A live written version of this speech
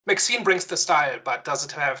MaXXXine brings the style, but does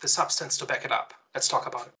it have the substance to back it up? Let's talk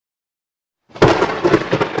about it.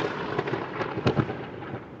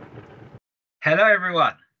 Hello,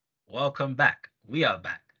 everyone. Welcome back. We are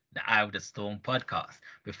back, the Eye of the Storm podcast.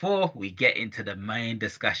 Before we get into the main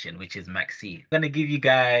discussion, which is MaXXXine, I'm going to give you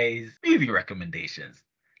guys movie recommendations.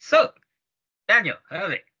 So, Daniel,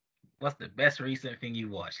 Hervik, what's the best recent thing you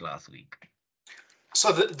watched last week?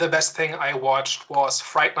 So the best thing I watched was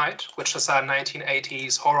Fright Night, which is a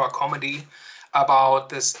 1980s horror comedy about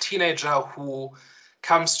this teenager who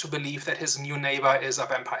comes to believe that his new neighbor is a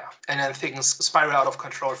vampire, and then things spiral out of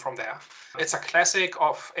control from there. It's a classic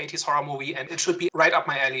of 80s horror movie, and it should be right up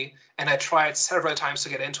my alley. And I tried several times to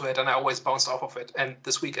get into it, and I always bounced off of it. And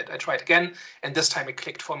this weekend I tried again, and this time it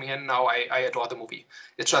clicked for me, and now I adore the movie.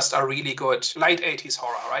 It's just a really good light 80s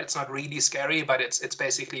horror, right? It's not really scary, but it's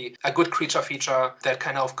basically a good creature feature that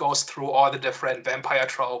kind of goes through all the different vampire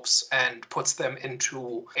tropes and puts them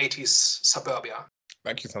into 80s suburbia.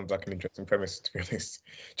 Actually sounds like an interesting premise, to be honest.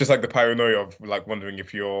 Just like the paranoia of like wondering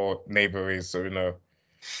if your neighbor is,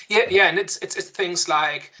 Yeah, and it's things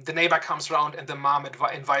like the neighbor comes around and the mom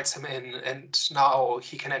invites him in, and now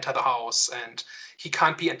he can enter the house, and he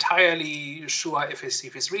can't be entirely sure if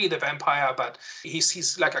he's really the vampire, but he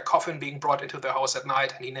sees like a coffin being brought into the house at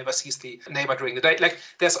night, and he never sees the neighbor during the day. Like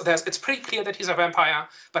there's it's pretty clear that he's a vampire,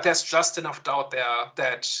 but there's just enough doubt there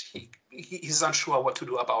that he's unsure what to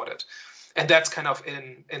do about it. And that's kind of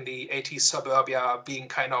in the 80s suburbia, being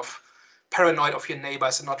kind of paranoid of your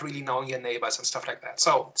neighbors and not really knowing your neighbors and stuff like that.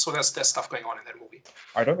 So there's stuff going on in that movie.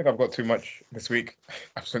 I don't think I've got too much this week.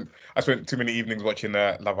 I spent too many evenings watching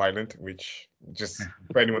Love Island, which just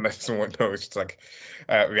for anyone that doesn't know, it's just like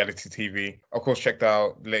reality TV. Of course, checked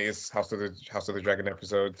out the latest House of the Dragon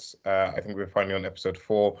episodes. I think we're finally on episode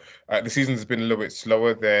 4. The season's been a little bit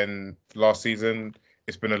slower than last season.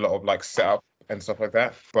 It's been a lot of like setup and stuff like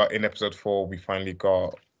that. But in episode 4, we finally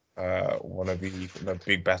got one of the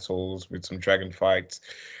big battles with some dragon fights,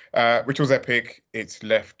 which was epic. It's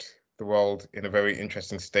left the world in a very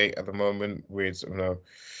interesting state at the moment, with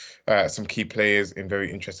some key players in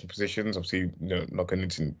very interesting positions. Obviously, not going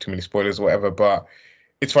into too many spoilers or whatever, but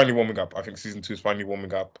it's finally warming up. I think season 2 is finally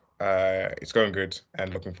warming up. It's going good,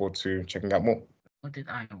 and looking forward to checking out more. What did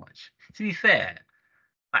I watch? To be fair,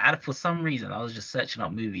 for some reason, I was just searching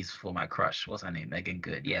up movies for my crush. What's her name? Megan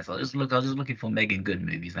Good. Yes, I was just looking for Megan Good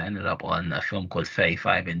movies. I ended up on a film called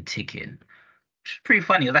 35 and Ticking, which is pretty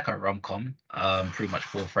funny. It's like a rom-com. Pretty much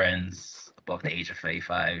 4 friends above the age of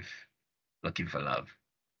 35 looking for love.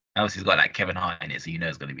 Obviously, it's got like Kevin Hart in it, so you know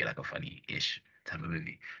it's going to be like a funny-ish type of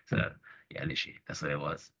movie. So yeah, literally, that's what it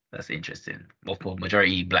was. That's interesting. Multiple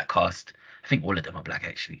majority black cast. I think all of them are black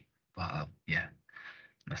actually. But yeah,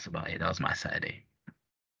 that's about it. That was my Saturday.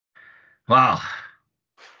 Wow.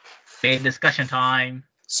 Big discussion time.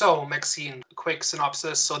 So, MaXXXine, quick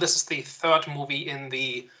synopsis. So this is the 3rd movie in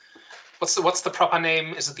the what's the proper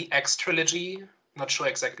name? Is it the X Trilogy? Not sure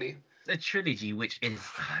exactly. The trilogy, which is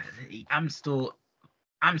I'm still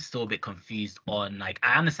a bit confused on, like,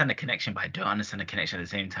 I understand the connection, but I don't understand the connection at the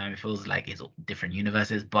same time. It feels like it's different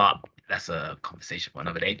universes, but that's a conversation for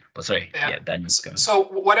another day. But sorry, yeah Daniel's going. So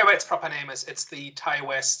whatever its proper name is, it's the Ty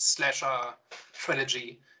West slasher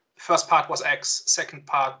trilogy. First part was X, second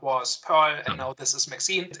part was Pearl, and now this is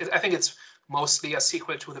MaXXXine. I think it's mostly a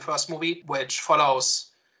sequel to the first movie, which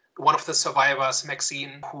follows one of the survivors,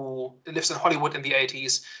 MaXXXine, who lives in Hollywood in the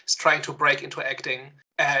 80s, is trying to break into acting,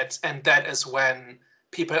 and that is when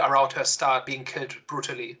people around her start being killed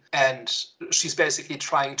brutally. And she's basically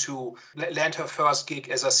trying to land her first gig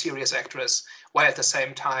as a serious actress, while at the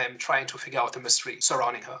same time trying to figure out the mystery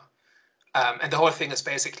surrounding her. And the whole thing is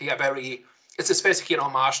basically it's basically an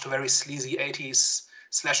homage to very sleazy 80s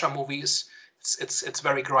slasher movies. It's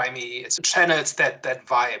very grimy. It channels that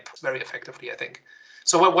vibe very effectively, I think.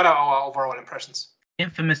 So what are our overall impressions?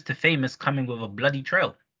 Infamous to famous, coming with a bloody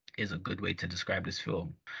trail is a good way to describe this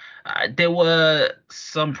film. There were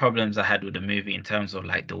some problems I had with the movie in terms of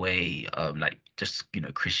like the way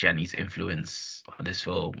Christianity's influence on this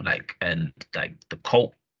film, and the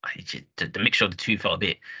cult. The mixture of the two felt a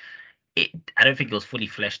bit. I don't think it was fully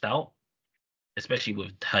fleshed out, especially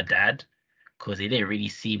with her dad, because it didn't really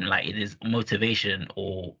seem like his motivation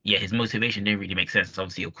didn't really make sense.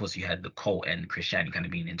 Obviously, of course, you had the cult and Christianity kind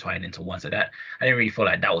of being entwined into one, so that I didn't really feel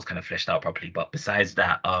like that was kind of fleshed out properly. But besides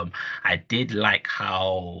that, I did like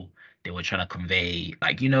how they were trying to convey,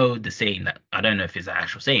 the saying that, I don't know if it's an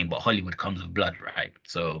actual saying, but Hollywood comes with blood, right?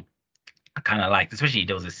 So I kind of liked, especially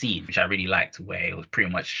there was a scene which I really liked where it was pretty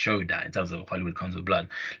much showed that in terms of Hollywood comes with blood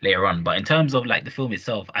later on. But in terms of like the film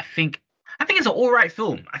itself, I think I think it's an all right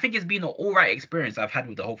film. I think it's been an all right experience I've had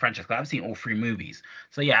with the whole franchise. 'Cause I've seen all three movies,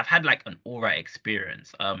 so yeah, I've had like an all right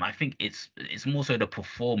experience. I think it's more so the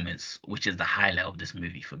performance, which is the highlight of this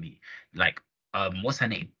movie for me. Like, what's her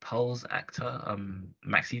name? Pearl's actor,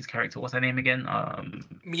 Maxine's character. What's her name again?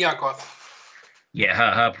 Mia Goth. Yeah,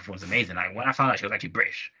 her performance is amazing. Like when I found out she was actually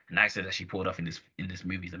British, and the accent that she pulled off in this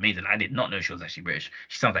movie is amazing. I did not know she was actually British.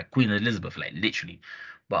 She sounds like Queen Elizabeth, like literally.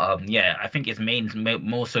 But yeah, I think it's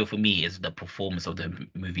more so for me is the performance of the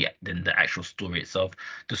movie than the actual story itself.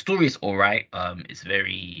 The story is all right. It's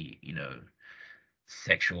very,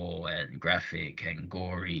 sexual and graphic and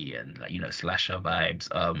gory and like slasher vibes.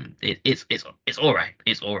 It's all right.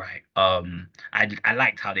 It's all right. I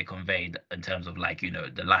liked how they conveyed in terms of like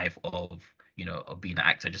the life of of being an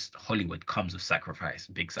actor. Just Hollywood comes with sacrifice,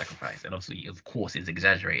 big sacrifice, and also of course it's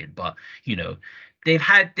exaggerated, but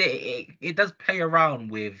it does play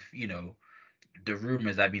around with the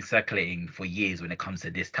rumors that have been circulating for years when it comes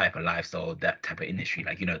to this type of lifestyle, that type of industry,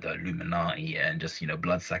 like the Illuminati and just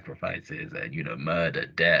blood sacrifices and murder,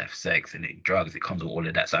 death, sex, and drugs. It comes with all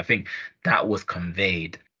of that. So I think that was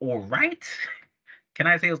conveyed all right. Can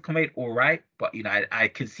I say it was conveyed all right? But I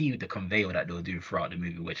could see the conveyal that they were doing throughout the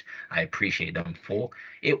movie, which I appreciate them for.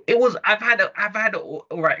 It was I've had an all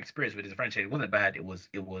right experience with this franchise. It wasn't bad. It was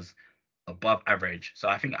above average. So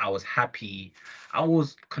I think I was happy. I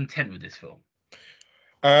was content with this film.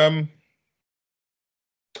 I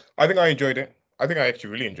think I enjoyed it. I think I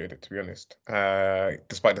actually really enjoyed it, to be honest.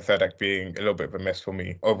 Despite the third act being a little bit of a mess for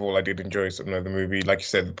me, overall I did enjoy the movie. Like you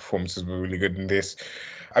said, the performances were really good in this.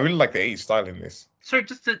 I really like the 80s style in this. Sorry,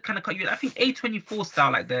 just to kind of cut you, I think A24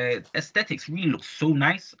 style, like the aesthetics really look so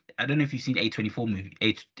nice. I don't know if you've seen A24 movie.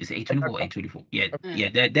 Is it A24 or A24? Yeah,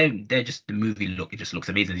 yeah. They're just the movie look. It just looks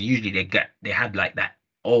amazing. Usually they have like that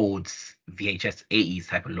old VHS 80s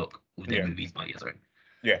type of look with their movies. But yeah, sorry.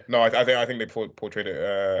 Yeah, no, I think they portrayed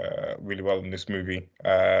it really well in this movie.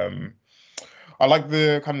 I like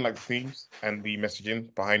the kind of like themes and the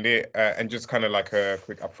messaging behind it, and just kind of like a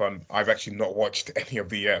quick upfront. I've actually not watched any of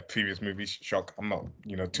the previous movies. Shock, I'm not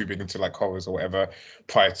too big into like horrors or whatever.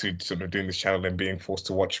 Prior to sort of doing this channel and being forced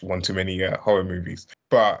to watch one too many horror movies,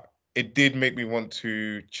 but it did make me want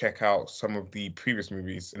to check out some of the previous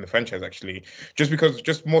movies in the franchise, actually,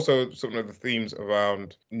 just more so some of the themes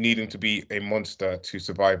around needing to be a monster to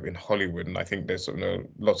survive in Hollywood. And I think there's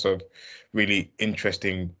lots of really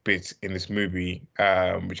interesting bits in this movie,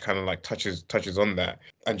 which kind of like touches on that,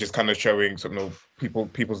 and just kind of showing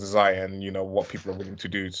people's desire and what people are willing to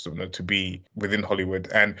do to be within Hollywood.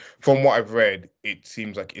 And from what I've read, it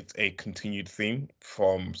seems like it's a continued theme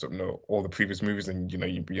from all the previous movies. And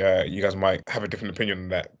you guys might have a different opinion on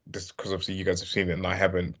that, just because obviously you guys have seen it and I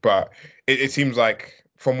haven't. But it seems like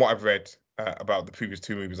from what I've read about the previous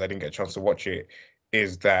two movies, I didn't get a chance to watch it,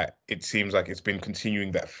 is that it seems like it's been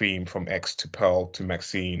continuing that theme from X to Pearl to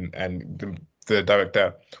MaXXXine, and the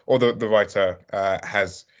director or the writer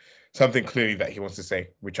has something clearly that he wants to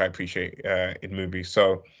say, which I appreciate in movies.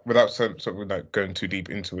 So without going too deep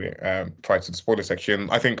into it, prior to the spoiler section,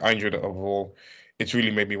 I think I enjoyed it overall. It's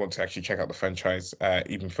really made me want to actually check out the franchise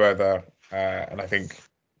even further, and I think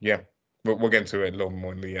we'll get into it a little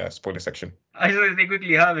more in the spoiler section. I just want to say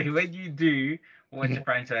quickly, Harvey, when you do watch the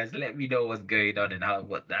franchise, let me know what's going on and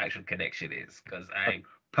what the actual connection is, because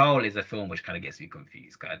Pearl is a film which kind of gets me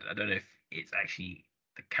confused. I don't know if it's actually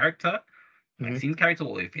the character, MaXXXine's character,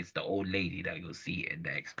 or if it's the old lady that you'll see in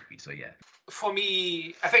the next movie. So yeah. For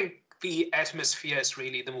me, I think the atmosphere is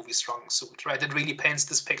really the movie's strong suit, right? It really paints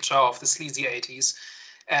this picture of the sleazy 80s.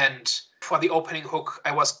 And for the opening hook,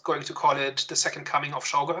 I was going to call it the second coming of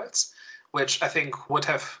Showgirls, which I think would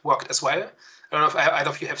have worked as well. I don't know if either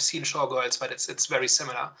of you have seen Showgirls, but it's very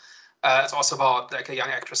similar. It's also about like a young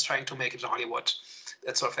actress trying to make it in Hollywood,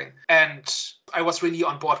 that sort of thing. And I was really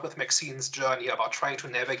on board with MaXXXine's journey about trying to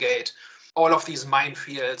navigate all of these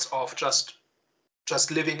minefields of just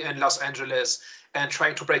living in Los Angeles and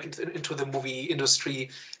trying to break into the movie industry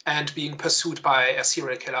and being pursued by a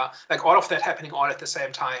serial killer. Like all of that happening all at the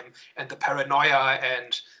same time, and the paranoia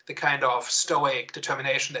and the kind of stoic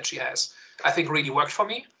determination that she has, I think really worked for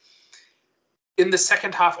me. In the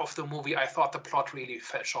second half of the movie, I thought the plot really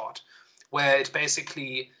fell short, where it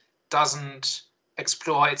basically doesn't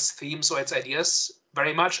explore its themes or its ideas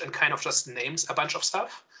very much and kind of just names a bunch of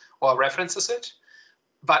stuff or references it,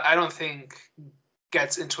 but I don't think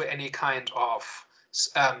gets into any kind of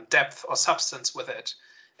depth or substance with it.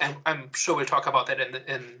 And I'm sure we'll talk about that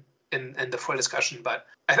in the full discussion, but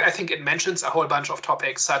I think it mentions a whole bunch of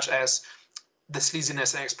topics such as the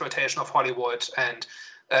sleaziness and exploitation of Hollywood and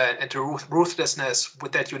the ruthlessness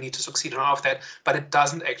with that you need to succeed and all of that, but it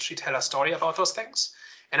doesn't actually tell a story about those things.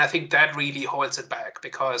 And I think that really holds it back,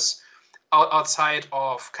 because outside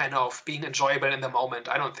of kind of being enjoyable in the moment,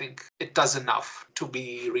 I don't think it does enough to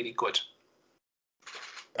be really good.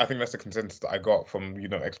 I think that's the consensus that I got from,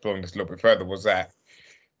 exploring this a little bit further, was that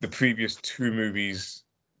the previous two movies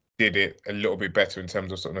did it a little bit better in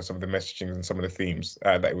terms of some of the messaging and some of the themes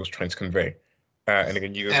that it was trying to convey. And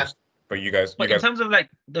again, you guys, in terms of like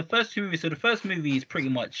the first two movies, so the first movie is pretty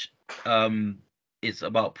much it's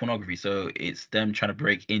about pornography, so it's them trying to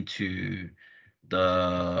break into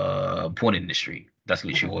the porn industry. That's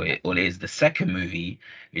literally all it is. The second movie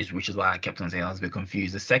which is why I kept on saying I was a bit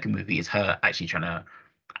confused. The second movie is her actually trying to,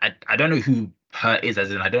 I don't know who her is,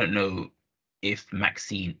 as in I don't know if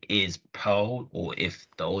MaXXXine is Pearl or if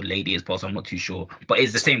the old lady is Pearl, so I'm not too sure. But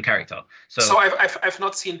it's the same character. So I've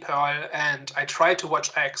not seen Pearl, and I tried to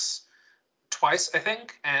watch X twice, I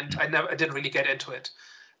think, and I didn't really get into it.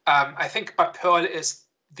 I think, but Pearl is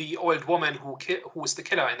the old woman who was the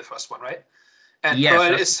killer in the first one, right? And yes,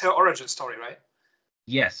 Pearl is her origin story, right?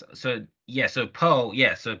 Yes. So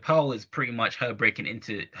Pearl is pretty much her breaking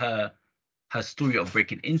into her story of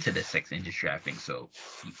breaking into the sex industry, I think. So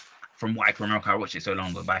from what I can remember, I watched it so long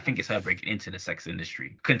ago, but I think it's her breaking into the sex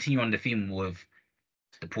industry. Continue on the theme with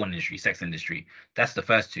the porn industry, sex industry. That's the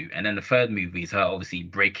first two. And then the third movie is her obviously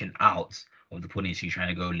breaking out of the porn industry, trying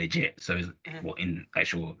to go legit. So in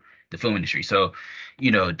actual the film industry. So,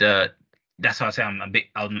 that's why I say I'm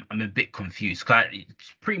a bit confused.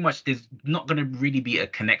 Pretty much there's not going to really be a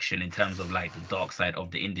connection in terms of like the dark side of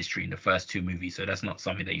the industry in the first two movies. So that's not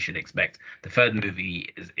something that you should expect. The third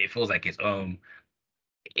movie it feels like its own.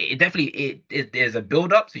 It definitely there's a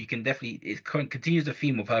build up, so you can definitely it continues the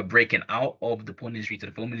theme of her breaking out of the porn industry to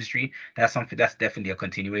the film industry. That's definitely a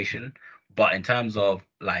continuation. But in terms of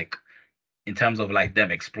like them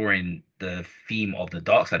exploring the theme of the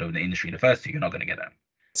dark side of the industry in the first two, you're not going to get that.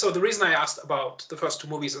 So the reason I asked about the first two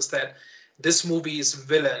movies is that this movie's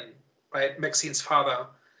villain, right, MaXXXine's father,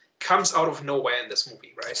 comes out of nowhere in this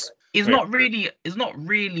movie, right? It's not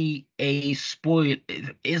really a spoil.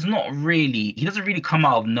 It's not really. He doesn't really come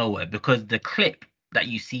out of nowhere, because the clip that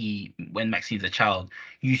you see when MaXXXine's a child,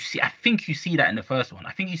 I think you see that in the first one.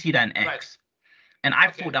 I think you see that in X. Right. And I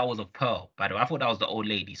thought that was of Pearl, by the way. I thought that was the old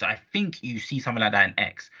lady. So I think you see something like that in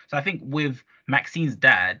X. So I think with MaXXXine's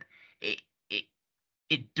dad,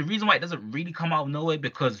 the reason why it doesn't really come out of nowhere,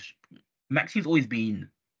 because MaXXXine's always been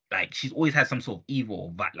like, she's always had some sort of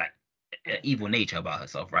evil nature about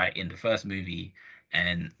herself, right? In the first movie,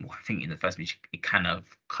 and I think in the first movie it kind of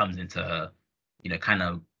comes into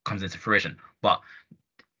fruition. But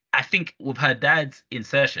I think with her dad's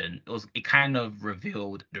insertion, it kind of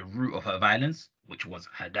revealed the root of her violence, which was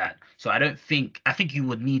her dad. So I think you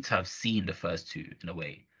would need to have seen the first two in a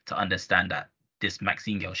way to understand that this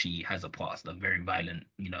MaXXXine girl, she has a past, a very violent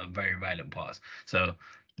past. So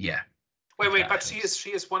yeah. Wait, but she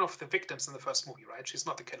is one of the victims in the first movie, right? She's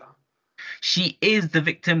not the killer. She is the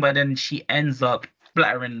victim, but then she ends up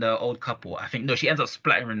splattering the old couple. I think she ends up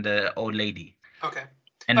splattering the old lady. Okay.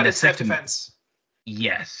 And but it's self-defense.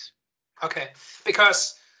 Yes. Okay.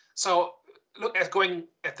 Because look at going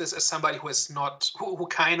at this as somebody who is not who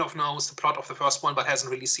kind of knows the plot of the first one but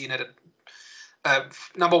hasn't really seen it.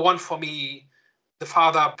 Number one, for me, the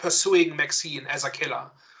father pursuing MaXXXine as a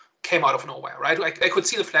killer came out of nowhere, right? Like, I could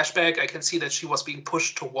see the flashback. I can see that she was being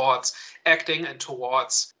pushed towards acting and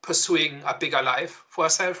towards pursuing a bigger life for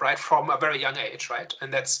herself, right, from a very young age, right?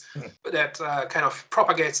 And that kind of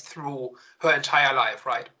propagates through her entire life,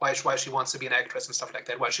 right? Why she wants to be an actress and stuff like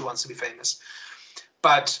that, why she wants to be famous.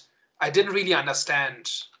 But I didn't really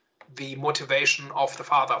understand the motivation of the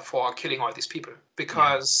father for killing all these people,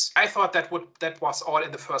 because I thought that was all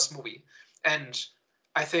in the first movie. And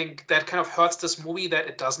I think that kind of hurts this movie, that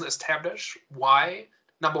it doesn't establish why.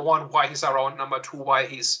 Number one, why he's around. Number two, why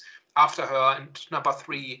he's after her. And number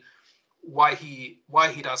three, why he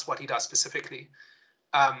does what he does specifically.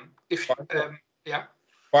 Yeah.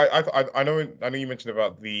 But I know you mentioned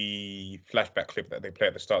about the flashback clip that they play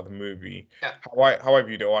at the start of the movie. Yeah. How I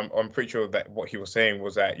viewed it, I'm pretty sure that what he was saying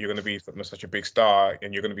was that you're going to be such a big star,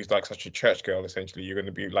 and you're going to be like such a church girl, essentially. You're going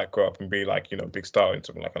to be like, grow up and be like, big star in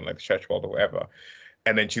something like on like the church world or whatever.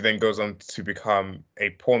 And then she then goes on to become a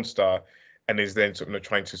porn star, and is then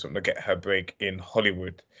trying to get her break in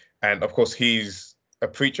Hollywood. And of course, he's a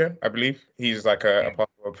preacher, I believe. He's like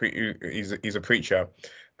he's a preacher.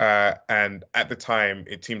 And at the time,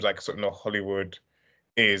 it seems like Hollywood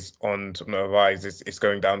is on a rise. It's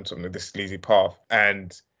going down this sleazy path.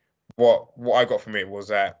 And what I got from it was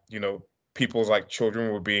that people's like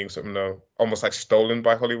children were being almost like stolen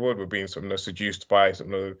by Hollywood, were being seduced by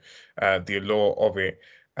the allure of it.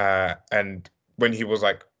 And when he was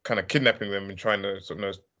like kind of kidnapping them and trying to sort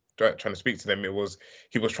of trying to speak to them, he was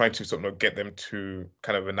trying to sort of get them to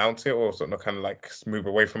kind of renounce it or sort of kind of like move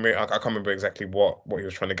away from it. I can't remember exactly what he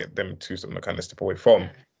was trying to get them to sort of kind of step away from.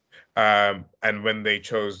 And when they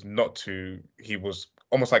chose not to, he was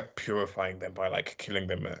almost like purifying them by like killing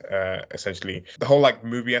them, essentially. The whole like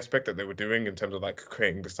movie aspect that they were doing in terms of like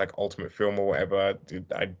creating this like ultimate film or whatever,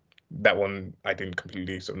 that one I didn't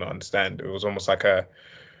completely sort of not understand. It was almost like they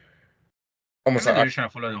were trying to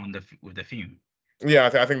follow on with the theme. Yeah, I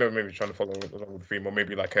think they were maybe trying to follow along with the theme, or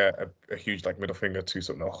maybe like a huge like middle finger to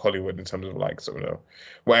sort of Hollywood in terms of like sort of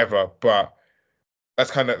whatever. But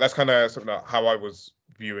that's kind of sort of how I was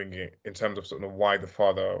viewing it in terms of sort of why the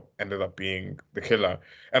father ended up being the killer.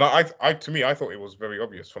 And to me, I thought it was very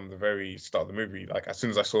obvious from the very start of the movie. Like as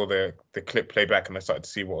soon as I saw the clip play back and I started to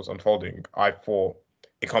see what was unfolding, I thought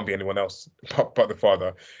it can't be anyone else but the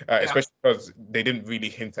father, especially because they didn't really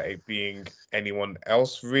hint at it being anyone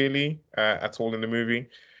else really at all in the movie.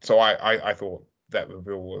 So I thought that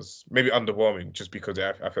reveal was maybe underwhelming just because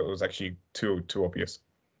I felt it was actually too obvious.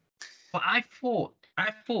 But I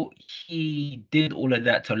thought he did all of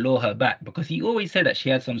that to lure her back because he always said that she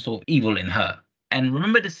had some sort of evil in her. And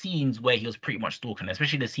remember the scenes where he was pretty much stalking her,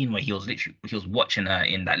 especially the scene where he was watching her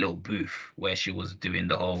in that little booth where she was doing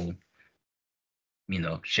the whole,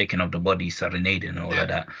 shaking of the body, serenading and all of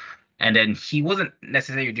that. And then he wasn't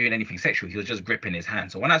necessarily doing anything sexual. He was just gripping his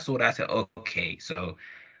hand. So when I saw that, I said, okay, so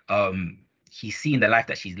he's seeing the life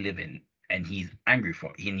that she's living and he's angry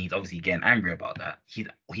for it. And he's obviously getting angry about that.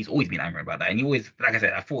 He's always been angry about that. And he always, like I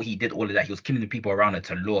said, I thought he did all of that. He was killing the people around her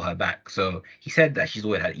to lure her back. So he said that she's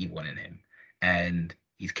always had evil in him. And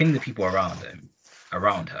he's killing the people around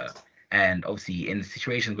her. And obviously, in the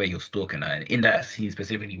situations where you're stalking her, and in that scene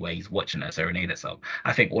specifically where he's watching her serenade herself,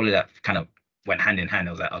 I think all of that kind of went hand in hand.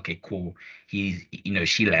 I was like, okay, cool. He's,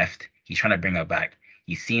 she left. He's trying to bring her back.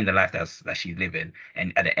 He's seeing the life that she's living,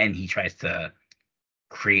 and at the end, he tries to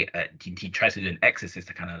he tries to do an exorcist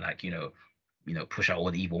to kind of like push out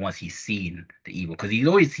all the evil once he's seen the evil, because he's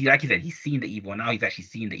always like you said, he's seen the evil. Now he's actually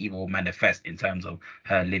seen the evil manifest in terms of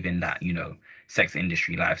her living that sex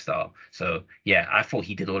industry lifestyle. So yeah, I thought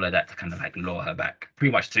he did all of that to kind of like lure her back,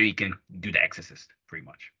 pretty much, so he can do the exorcist, pretty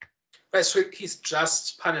much. Right, so he's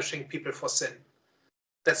just punishing people for sin.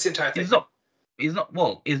 That's the entire thing.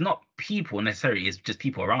 It's not people necessarily, it's just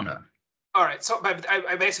people around her. All right, so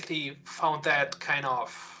I basically found that kind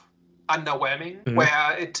of underwhelming,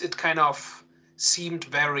 where it kind of seemed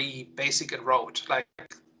very basic and rote, like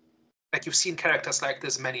you've seen characters like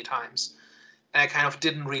this many times, and I kind of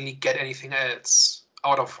didn't really get anything else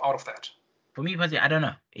out of that. For me personally, I don't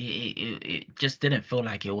know. It just didn't feel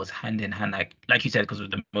like it was hand in hand, like you said, because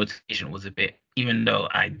the motivation was a bit. Even though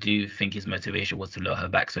I do think his motivation was to lure her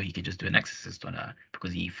back so he could just do an exorcist on her,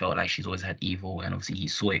 because he felt like she's always had evil, and obviously he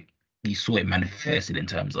saw it manifested in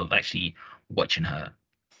terms of actually watching her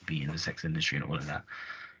be in the sex industry and all of that.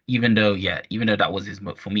 Even though that was his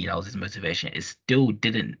motivation, it still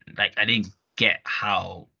didn't, like, I didn't get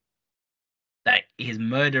how, like, his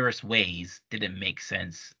murderous ways didn't make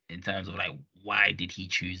sense in terms of like, why did he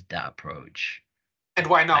choose that approach? And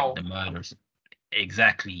why now? Like, the murders.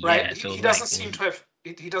 Exactly. Right. Yeah. So he doesn't seem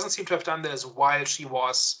to have done this while she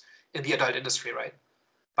was in the adult industry, right?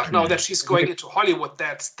 But now that she's going into Hollywood,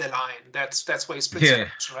 that's the line. That's where he's put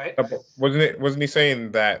right? Wasn't he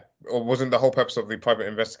saying that, or wasn't the whole purpose of the private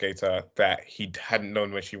investigator that he hadn't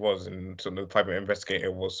known where she was, and sort of the private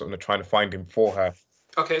investigator was sort of trying to find him for her?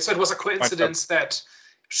 Okay, so it was a coincidence that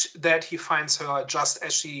he finds her just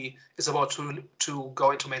as she is about to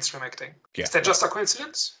go into mainstream acting. Yeah. Is that just a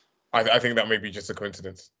coincidence? I think that may be just a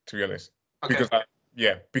coincidence, to be honest. Okay.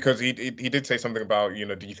 Because he did say something about,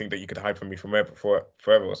 do you think that you could hide from me forever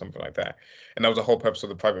or something like that? And that was the whole purpose of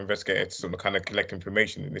the private investigator, to sort of kind of collect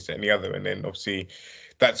information and this and the other. And then obviously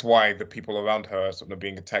that's why the people around her are sort of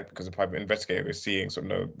being attacked, because the private investigator is seeing sort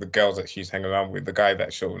of the girls that she's hanging around with, the guy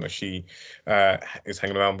that she is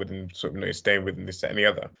hanging around with and sort of is staying with, and this and the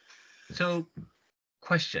other. So,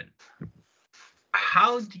 question.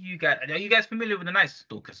 Are you guys familiar with the Night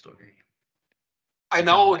Stalker story? I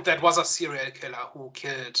know that was a serial killer who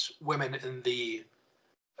killed women in the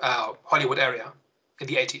Hollywood area in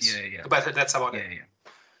the 80s. Yeah. But that's about it.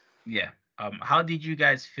 Yeah. How did you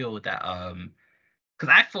guys feel that? Because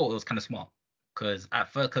I thought it was kind of smart. Because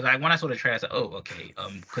when I saw the trailer, I said, oh, okay.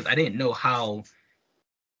 Because I didn't know how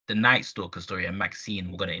the Night Stalker story and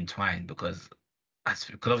MaXXXine were going to entwine. Because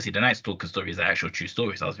obviously the Night Stalker story is an actual true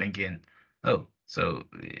story. So I was thinking, oh. So,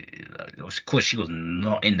 of course, she was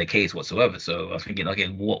not in the case whatsoever. So I was thinking, okay,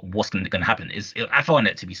 what's going to happen? I found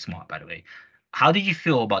it to be smart, by the way. How did you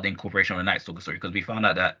feel about the incorporation of the Night Stalker story? Because we found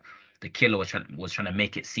out that the killer was trying to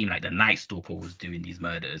make it seem like the Night Stalker was doing these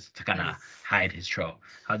murders to kind of hide his trail.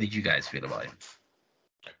 How did you guys feel about it?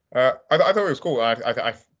 I thought it was cool.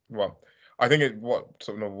 I think what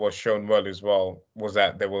sort of was shown well as well was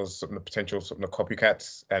that there was sort of the potential sort of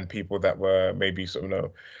copycats and people that were maybe sort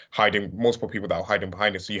of hiding, multiple people that were hiding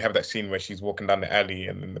behind it. So you have that scene where she's walking down the alley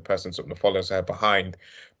and then the person sort of follows her behind,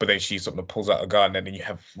 but then she sort of pulls out a gun, and then you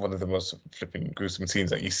have one of the most flipping gruesome scenes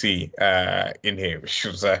that you see in here, which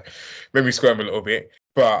was made me squirm a little bit.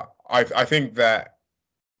 But I think that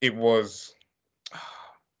it was.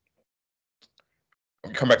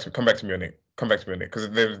 Come back to me on it. Come back to me on it, because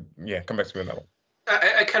come back to me on that one.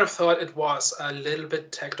 I kind of thought it was a little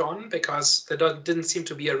bit tacked on because there didn't seem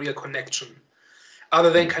to be a real connection,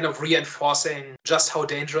 other than kind of reinforcing just how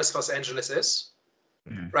dangerous Los Angeles is,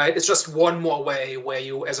 right? It's just one more way where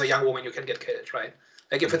you, as a young woman, you can get killed, right?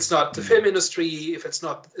 Like if it's not the film industry, if it's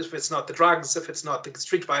not the drugs, if it's not the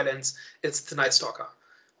street violence, it's the Night Stalker,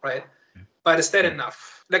 right? But is that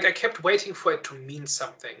enough? Like I kept waiting for it to mean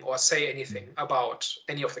something or say anything about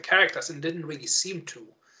any of the characters, and didn't really seem to.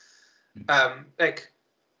 Like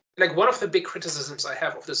one of the big criticisms I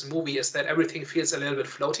have of this movie is that everything feels a little bit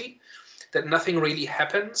floaty, that nothing really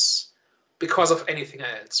happens because of anything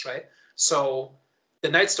else, right? So the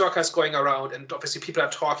Night Stalker is going around, and obviously people are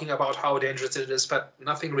talking about how dangerous it is, but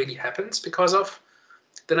nothing really happens because of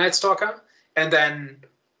the Night Stalker. And then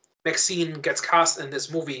MaXXXine gets cast in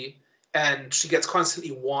this movie, and she gets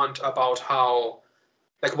constantly warned about how,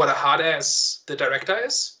 like, what a hard ass the director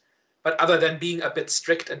is. But other than being a bit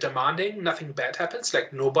strict and demanding, nothing bad happens.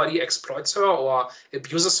 Like, nobody exploits her or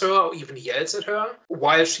abuses her or even yells at her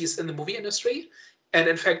while she's in the movie industry. And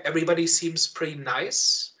in fact, everybody seems pretty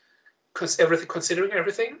nice, considering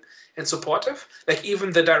everything, and supportive. Like,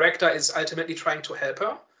 even the director is ultimately trying to help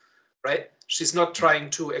her, right? She's not trying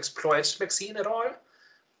to exploit MaXXXine at all.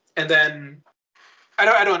 And then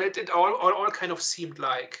I don't. It all kind of seemed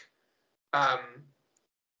like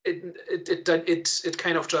it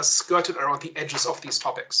kind of just skirted around the edges of these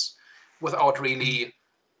topics without really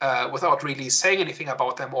saying anything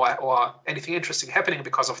about them or anything interesting happening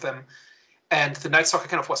because of them. And the Night Stalker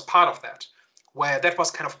kind of was part of that, where that was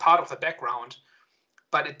kind of part of the background,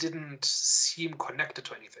 but it didn't seem connected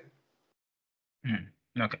to anything.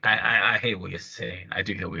 Okay, I hear what you're saying. I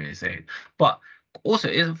do hear what you're saying, but also,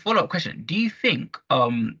 is a follow-up question. Do you think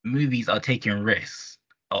movies are taking risks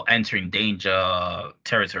or entering danger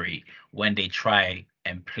territory when they try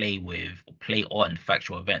and play on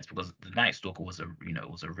factual events? Because the Night Stalker was a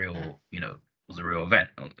real event. You know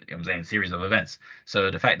what I'm saying? Series of events.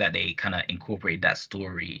 So the fact that they kind of incorporate that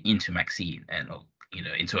story into MaXXXine and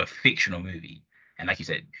into a fictional movie, and like you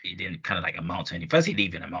said, it didn't kind of like amount to anything. First, it didn't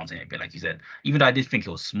even amount to anything, but like you said, even though I did think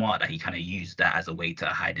it was smart that he kind of used that as a way to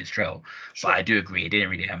hide his trail, But I do agree it didn't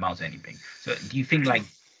really amount to anything. So do you think like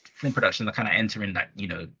film productions are kind of entering that,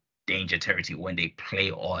 danger territory when they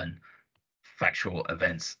play on factual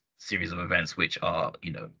events, series of events, which are,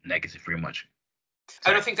 negative pretty much?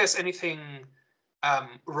 I don't think there's anything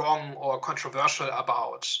wrong or controversial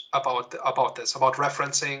about this, about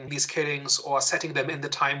referencing these killings or setting them in the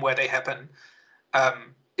time where they happen. I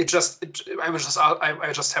just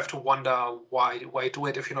have to wonder why do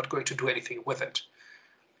it if you're not going to do anything with it.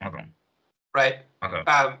 Okay. Right. Okay.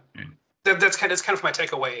 That's kind of my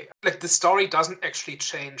takeaway. Like, the story doesn't actually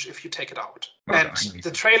change if you take it out, and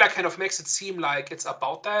the trailer kind of makes it seem like it's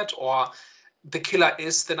about that, or the killer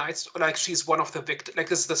is the Night Stalker. Like, she's one of the victims. Like,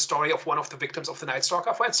 this is the story of one of the victims of the Night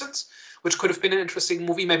Stalker, for instance, which could have been an interesting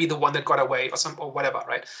movie, maybe the one that got away or whatever,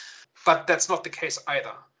 right? But that's not the case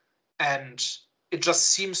either, and it just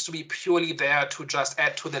seems to be purely there to just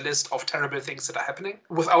add to the list of terrible things that are happening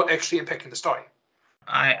without actually impacting the story.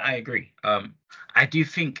 I agree. I do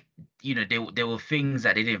think, there were things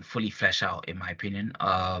that they didn't fully flesh out, in my opinion.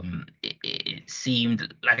 It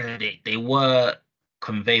seemed like they were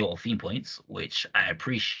convey theme points, which I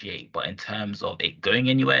appreciate, but in terms of it going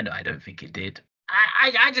anywhere, no, I don't think it did.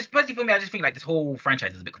 I just, personally for me, I just think like this whole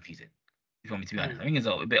franchise is a bit confusing. If you want me to be honest, I think it's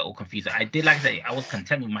a bit all confusing. I did like that. I was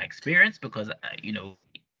content with my experience because, I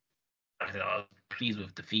was pleased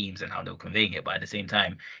with the themes and how they were conveying it, but at the same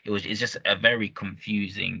time, it's just a very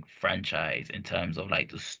confusing franchise in terms of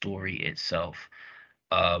like the story itself.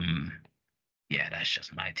 Yeah, that's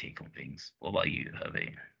just my take on things. What about you,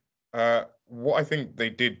 Hervé? What I think they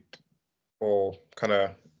did, or kind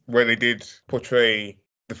of where they did portray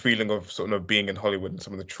the feeling of sort of being in Hollywood and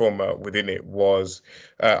some of the trauma within it was,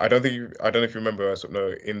 I don't know if you remember sort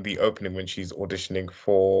of in the opening when she's auditioning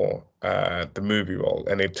for the movie role,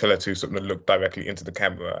 and they tell her to sort of look directly into the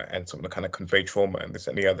camera and sort of kind of convey trauma and this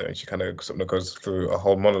and the other, and she kind of sort of goes through a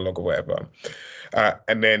whole monologue or whatever.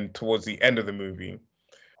 And then towards the end of the movie,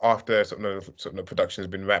 after sort of production has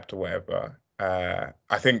been wrapped or whatever,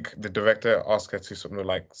 I think the director asked her to sort of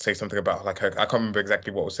like say something about like her. I can't remember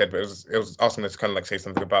exactly what was said, but it was asking her to kind of like say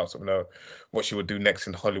something about sort of what she would do next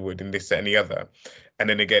in Hollywood and this, that, and the other. And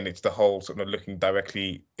then again, it's the whole sort of looking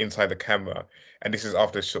directly inside the camera. And this is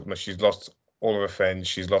after sort of she's lost all of her friends,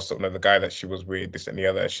 she's lost sort of the guy that she was with, this and the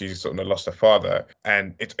other. She's sort of lost her father,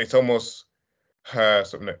 and it's almost her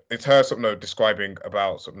sort of describing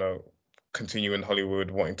about sort of continue in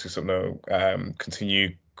Hollywood, wanting to sort of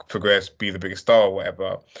continue, progress, be the biggest star or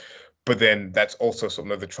whatever. But then that's also sort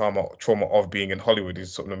of the trauma of being in Hollywood,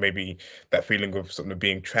 is sort of maybe that feeling of sort of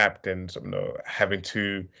being trapped and sort of having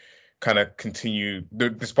to kind of continue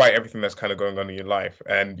despite everything that's kind of going on in your life.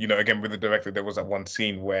 And again, with the director, there was that one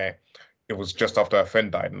scene where it was just after her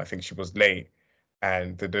friend died, and I think she was late.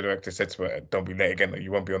 And the director said to her, "Don't be late again. Like,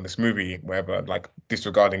 you won't be on this movie," whatever. Like,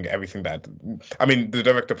 disregarding everything that, I mean, the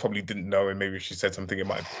director probably didn't know, and maybe she said something it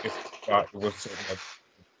might, but it was sort of like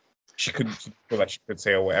she couldn't feel like she could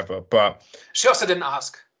say or whatever. But she also didn't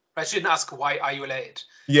ask, right? She didn't ask, "Why are you late?"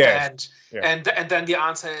 Yeah. And then the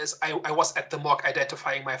answer is, I was at the morgue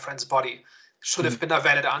identifying my friend's body. Should have been a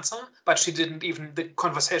valid answer, but she didn't even, the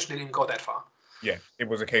conversation didn't go that far. Yeah, it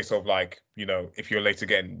was a case of like, if you're late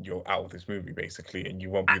again, you're out of this movie basically, and you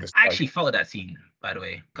won't be the I actually followed that scene, by the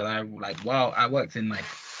way, because I worked in like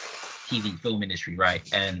TV film industry, right?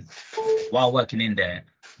 And while working in there,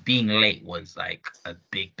 being late was like a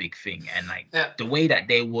big thing, and like the way that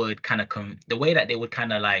they would kind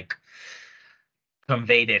of like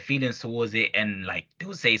convey their feelings towards it, and like they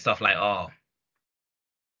would say stuff like, "Oh,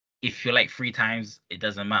 if you're late 3 times, it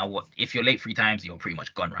doesn't matter what. If you're late 3 times, you're pretty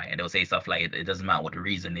much gone, right?" And they'll say stuff like, "It doesn't matter what the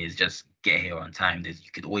reason is, just get here on time.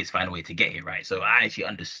 You could always find a way to get here, right?" So I actually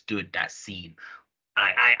understood that scene.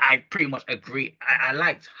 I pretty much agree. I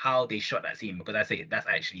liked how they shot that scene, because I say that's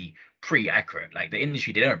actually pretty accurate. Like, the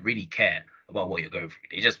industry, they don't really care about what you're going through.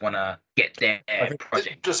 They just want to get their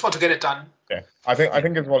project. Just want to get it done. Yeah, I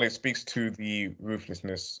think as well, it speaks to the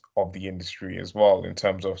ruthlessness of the industry as well, in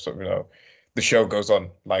terms of sort of, the show goes on,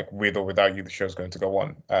 like, with or without you, the show's going to go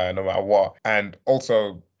on, no matter what. And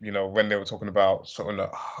also, when they were talking about sort of,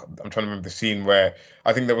 I'm trying to remember the scene where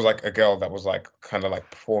I think there was like a girl that was like kind of like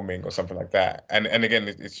performing or something like that. And again,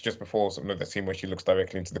 it's just before sort of the scene where she looks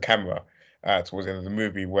directly into the camera towards the end of the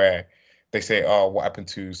movie, where they say, "Oh, what happened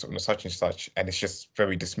to sort of such and such?" And it's just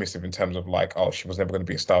very dismissive in terms of like, "Oh, she was never going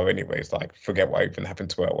to be a star anyways. Like, forget what even happened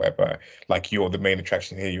to her or whatever. Like, you're the main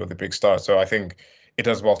attraction here. You're the big star." So I think it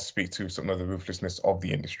does well to speak to some of the ruthlessness of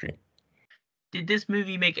the industry. Did this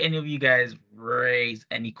movie make any of you guys raise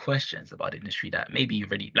any questions about the industry that maybe you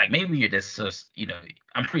already, like, maybe you're just,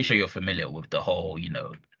 I'm pretty sure you're familiar with the whole,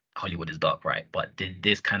 Hollywood is dark, right? But did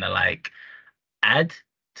this kind of like add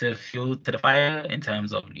to fuel to the fire in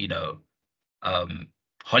terms of,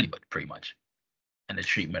 Hollywood pretty much, and the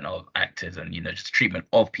treatment of actors, and, just treatment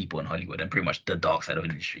of people in Hollywood, and pretty much the dark side of the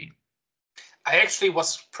industry? I actually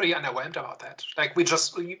was pretty underwhelmed about that. Like, we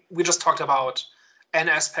just talked about an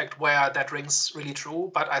aspect where that rings really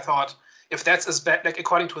true, but I thought, if that's as bad, like,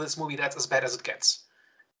 according to this movie, that's as bad as it gets,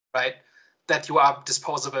 right? That you are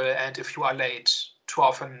disposable, and if you are late too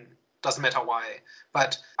often, doesn't matter why.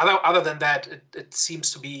 But other than that, it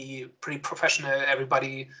seems to be pretty professional.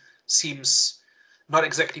 Everybody seems not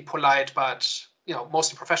exactly polite, but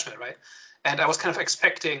mostly professional, right? And I was kind of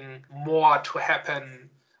expecting more to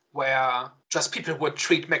happen, where just people would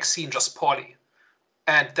treat MaXXXine just poorly,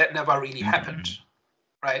 and that never really happened,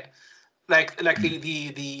 right? Like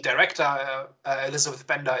the director, Elizabeth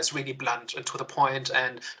Bender, is really blunt and to the point,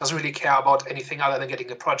 and doesn't really care about anything other than getting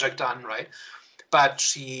the project done, right? But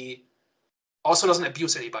she also doesn't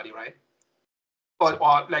abuse anybody, right?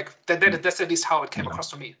 Or like that's at least how it came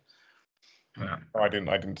across to me. Yeah. I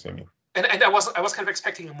didn't see any. And I was kind of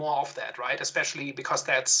expecting more of that, right? Especially because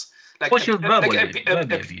that's like, what's your verbally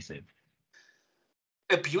abusive?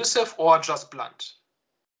 Abusive or just blunt?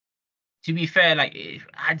 To be fair, like,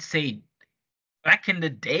 I'd say back in the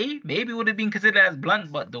day, maybe it would have been considered as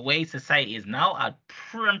blunt, but the way society is now, I'm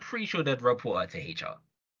pretty sure they'd report her to HR.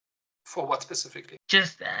 For what specifically?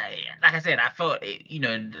 Just like I said, I felt,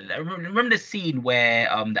 remember the scene where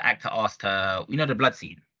the actor asked her, the blood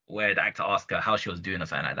scene, where the actor asked her how she was doing or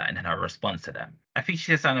something like that, and then her response to them. I think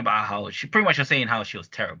she said something about how she pretty much was saying how she was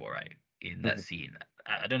terrible, right, in that scene.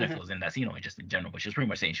 I don't know if it was in that scene or just in general, but she was pretty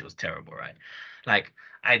much saying she was terrible, right? Like,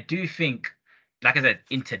 I do think, like I said,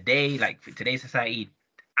 in today, like for today's society,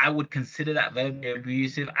 I would consider that very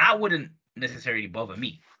abusive. I wouldn't necessarily bother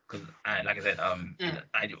me because, like I said,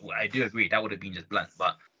 I do agree that would have been just blunt.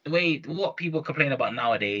 But what people complain about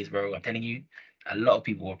nowadays, bro, I'm telling you, a lot of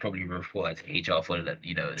people will probably report to HR for the,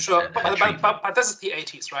 Sure, her treatment. but this is the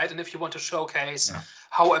 80s, right? And if you want to showcase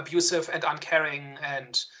how abusive and uncaring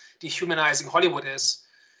and dehumanizing Hollywood is,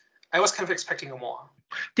 I was kind of expecting more.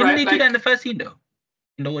 Didn't they do that in the first scene though?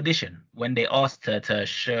 In the audition, when they asked her to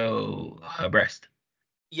show her breast.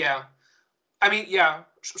 Yeah, I mean, yeah,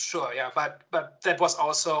 sure, yeah, but that was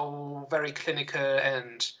also very clinical,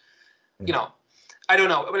 and I don't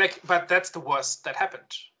know, but that's the worst that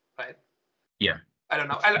happened, right? Yeah. I don't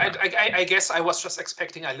know. I guess I was just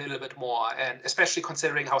expecting a little bit more, and especially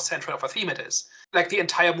considering how central of a theme it is. Like, the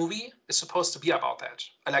entire movie is supposed to be about that,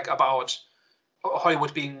 like about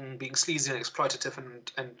Hollywood being sleazy and exploitative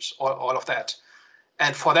and all of that.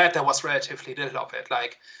 And for that, there was relatively little of it.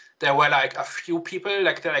 Like, there were like a few people,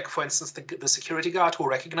 like for instance, the security guard who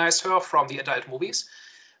recognized her from the adult movies,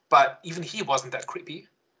 but even he wasn't that creepy,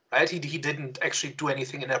 right? He didn't actually do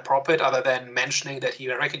anything inappropriate other than mentioning that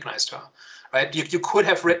he recognized her, right? You could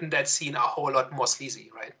have written that scene a whole lot more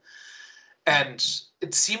sleazy, right? And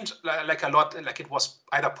it seemed like a lot like it was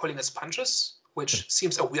either pulling its punches, which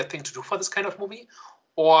seems a weird thing to do for this kind of movie,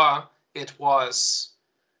 or it was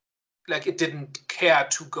like it didn't care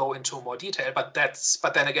to go into more detail. But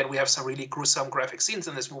then again, we have some really gruesome graphic scenes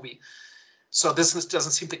in this movie, so this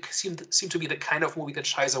doesn't seem to be the kind of movie that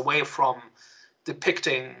shies away from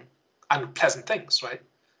depicting unpleasant things, right?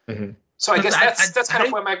 Mm-hmm. So I guess that's kind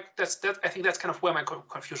of where my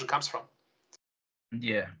confusion comes from.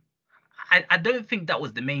 Yeah, I don't think that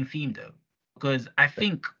was the main theme though, because I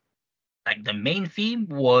think like the main theme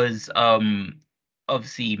was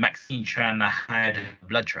obviously MaXXXine trying to hide a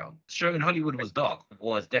blood trail. Showing Hollywood was dark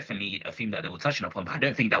was definitely a theme that they were touching upon, but I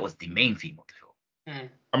don't think that was the main theme of the film.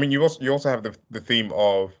 I mean, you also have the theme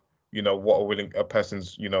of what a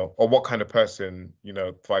person's or what kind of person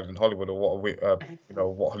thrives in Hollywood, or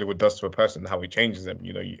what Hollywood does to a person, how it changes them.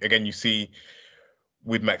 Again, you see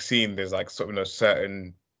with MaXXXine, there's like sort of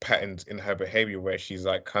certain patterns in her behavior where she's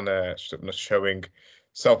like kind of showing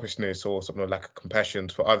selfishness or something lack of compassion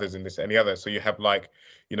for others and this and the other. So you have like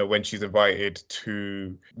when she's invited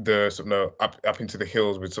to the up into the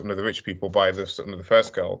hills with some of the rich people by the the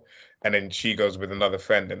first girl, and then she goes with another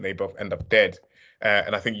friend and they both end up dead.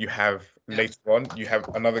 And I think you have later on you have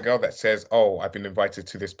another girl that says, "Oh, I've been invited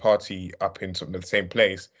to this party up in the same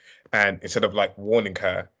place," and instead of like warning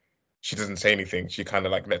her, she doesn't say anything. She kind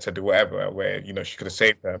of like lets her do whatever, where she could have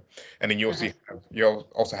saved her. And then you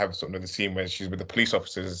also have the scene where she's with the police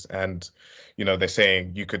officers, and they're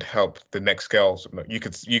saying you could help the next girl. You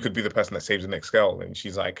could be the person that saves the next girl, and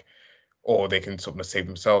she's like, or they can save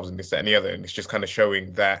themselves and this, that, and the other. And it's just kind of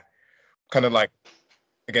showing that kind of like,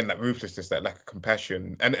 again, that ruthlessness, that lack of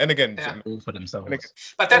compassion, and again for themselves.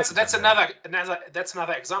 But that's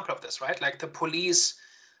another example of this, right? Like, the police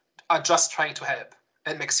are just trying to help,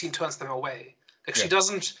 and MaXXXine turns them away. Like, she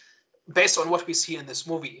doesn't, based on what we see in this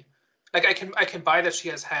movie. Like, I can buy that she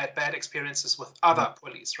has had bad experiences with other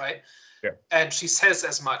police, right? Yeah. And she says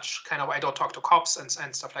as much, kind of, I don't talk to cops and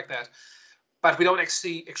stuff like that. But we don't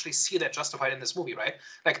actually see that justified in this movie, right?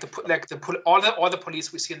 All the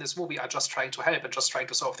police we see in this movie are just trying to help and just trying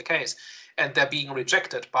to solve the case, and they're being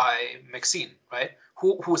rejected by MaXXXine, right?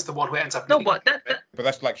 Who is the one who ends up? But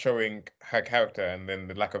that's like showing her character, and then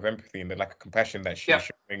the lack of empathy and the lack of compassion that she's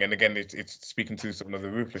showing. And again, it's speaking to the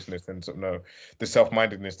ruthlessness and the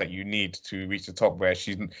self-mindedness that you need to reach the top. Where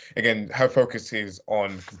she's, again, her focus is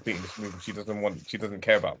on completing this movie. She doesn't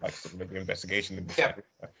care about like the investigation in this.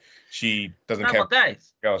 She doesn't care about anything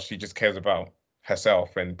else. She just cares about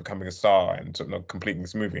herself and becoming a star and completing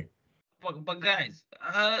this movie. But guys,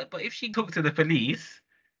 but if she talked to the police,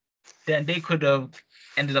 then they could have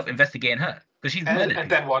ended up investigating her because she's murdered. And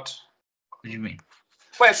then what? What do you mean?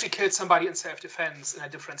 Well, she killed somebody in self-defense in a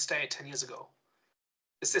different state 10 years ago.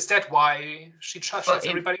 Is that why she shuts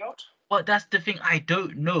everybody out? Well, that's the thing. I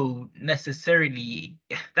don't know necessarily.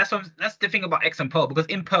 That's the thing about X and Pearl, because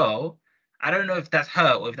in Pearl, I don't know if that's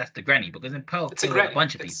her or if that's the granny, because in Pearl, it's killed a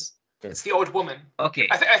bunch of people. It's the old woman. Okay.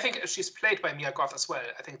 I think she's played by Mia Goth as well.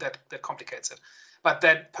 I think that complicates it. But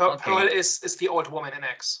that Pearl is the old woman in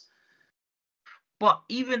X. But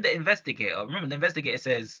even the investigator, remember, the investigator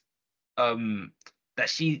says that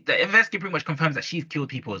the investigator pretty much confirms that she's killed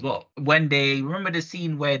people as well. When they remember the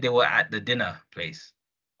scene where they were at the dinner place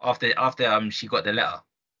after she got the letter.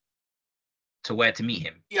 to where to meet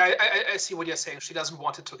him. Yeah, I see what you're saying. She doesn't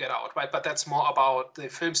want it to get out, right? But that's more about the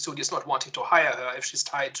film studios not wanting to hire her if she's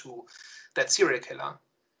tied to that serial killer,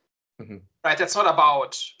 right? That's not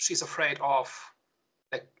about she's afraid of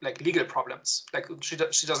like legal problems. Like she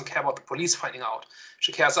doesn't care about the police finding out.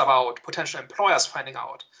 She cares about potential employers finding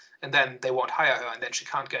out, and then they won't hire her, and then she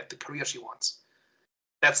can't get the career she wants.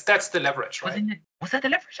 That's the leverage, right? Was that the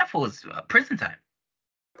leverage? I thought it was prison time.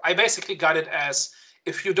 I basically got it as,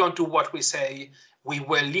 if you don't do what we say, we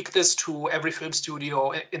will leak this to every film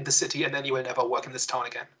studio in the city, and then you will never work in this town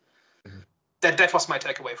again. That was my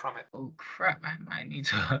takeaway from it. Oh crap! I need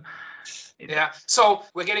to. Yeah. So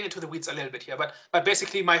we're getting into the weeds a little bit here, but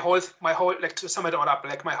basically my whole like, to sum it all up,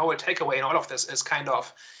 like my whole takeaway in all of this is kind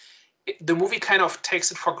of, the movie kind of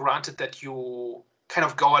takes it for granted that you kind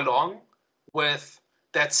of go along with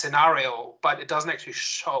that scenario, but it doesn't actually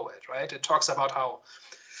show it, right? It talks about how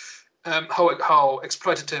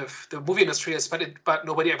exploitative the movie industry is, but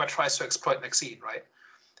nobody ever tries to exploit MaXXXine, right?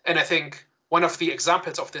 And I think one of the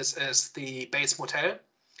examples of this is the Bates Motel,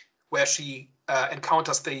 where she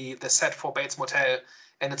encounters the set for Bates Motel,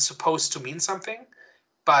 and it's supposed to mean something,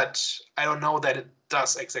 but I don't know that it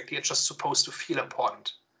does exactly. It's just supposed to feel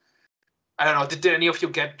important. I don't know. Did any of you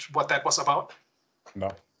get what that was about?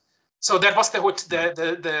 No. So that was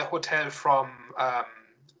the hotel from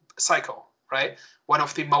Psycho, right? One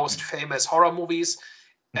of the most famous horror movies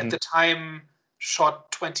at the time,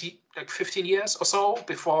 shot 15 years or so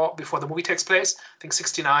before the movie takes place. I think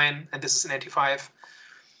 69, and this is in 85.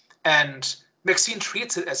 And MaXXXine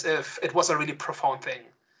treats it as if it was a really profound thing.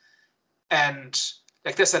 And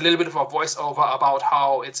like, there's a little bit of a voiceover about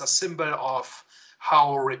how it's a symbol of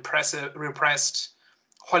how repressed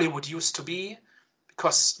Hollywood used to be,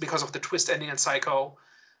 because of the twist ending in Psycho,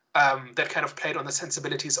 that kind of played on the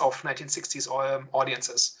sensibilities of 1960s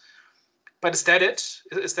audiences. But is that it?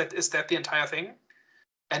 Is that the entire thing?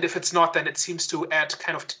 And if it's not, then it seems to add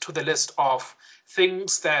kind of to the list of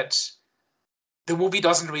things that the movie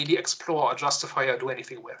doesn't really explore or justify or do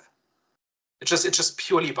anything with. It's just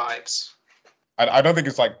purely vibes. I don't think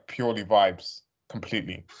it's like purely vibes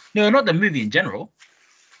completely. No, not the movie in general.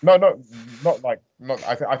 No,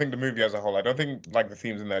 I think the movie as a whole, I don't think like the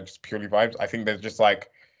themes in there are just purely vibes. I think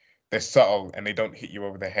they're subtle and they don't hit you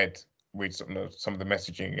over the head with some of the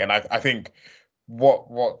messaging. And I think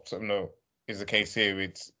what is the case here,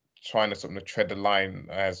 it's trying to tread the line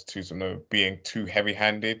as to being too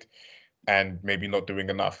heavy-handed and maybe not doing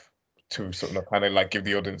enough to kind of like give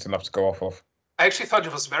the audience enough to go off of. I actually thought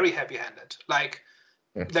it was very heavy-handed. Like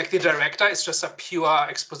the director is just a pure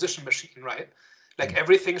exposition machine, right? Like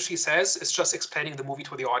everything she says is just explaining the movie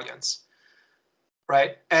to the audience,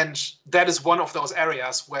 right? And that is one of those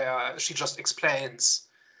areas where she just explains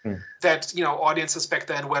that, audiences back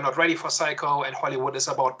then were not ready for Psycho, and Hollywood is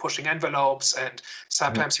about pushing envelopes, and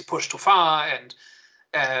sometimes you push too far, and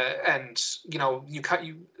you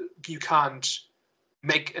can't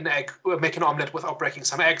make an omelet without breaking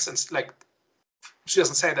some eggs, and like, she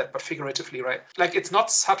doesn't say that, but figuratively, right? Like, it's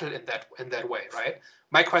not subtle in that way, right?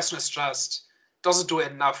 My question is just, does it do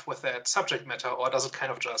enough with that subject matter, or does it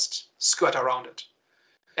kind of just skirt around it?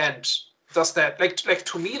 And does that, like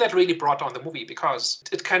to me, that really brought down the movie, because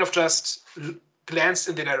it kind of just glanced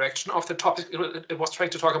in the direction of the topic it was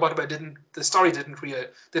trying to talk about, but the story didn't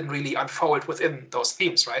really unfold within those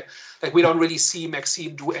themes, right? Like, we don't really see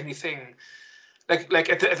MaXXXine do anything. Like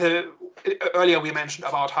at the earlier we mentioned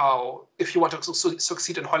about how if you want to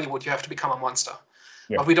succeed in Hollywood, you have to become a monster.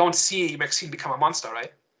 Yeah. But we don't see MaXXXine become a monster,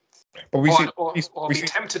 right? But we be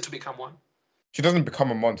tempted to become one. She doesn't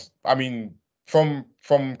become a monster. I mean, from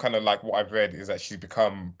kind of like what I've read is that she's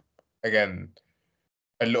become, again,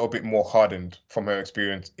 a little bit more hardened from her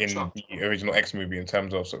experience in the original X movie, in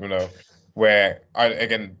terms of where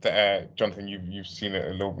Jonathan, you've seen it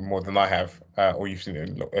a little bit more than I have, or you've seen it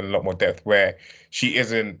in a lot more depth, where she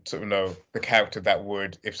isn't the character that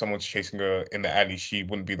would, if someone's chasing her in the alley, she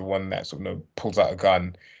wouldn't be the one that pulls out a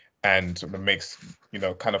gun and makes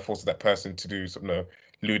kind of forces that person to do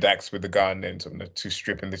lewd acts with the gun and to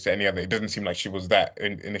strip and this and any other. It doesn't seem like she was that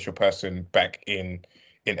initial person back in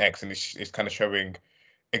X, and it's kind of showing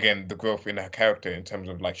again the growth in her character in terms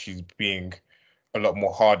of like she's being a lot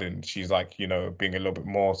more hardened. She's like being a little bit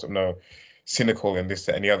more cynical and this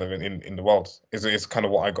and the other in the world. Is kind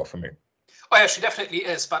of what I got from it. Oh yeah, she definitely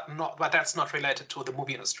is, but that's not related to the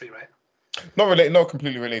movie industry, right? Not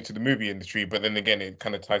completely related to the movie industry, but then again, it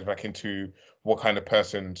kind of ties back into what kind of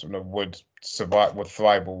person would survive, would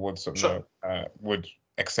thrive, or would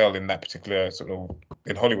excel in that particular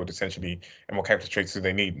in Hollywood essentially, and what character traits do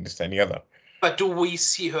they need, and this and the other. But do we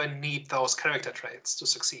see her need those character traits to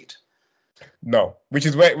succeed? No, which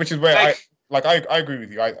is where like I agree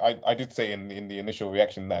with you. I did say in the initial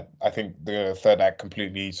reaction that I think the third act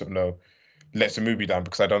completely sort of lets the movie down,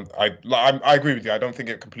 because I agree with you. I don't think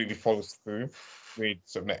it completely follows through with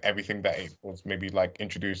sort of everything that it was maybe like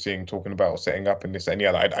introducing, talking about, or setting up, and this and the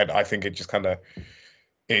other. I think it just kind of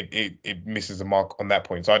it misses the mark on that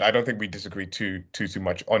point. So I don't think we disagree too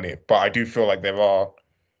much on it. But I do feel like there are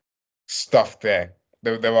stuff there.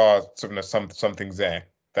 There are sort of some things there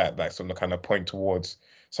that sort of kind of point towards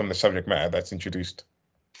some of the subject matter that's introduced.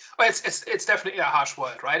 Well, it's definitely a harsh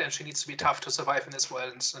world, right? And she needs to be tough to survive in this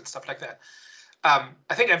world and stuff like that.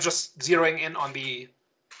 I think I'm just zeroing in on the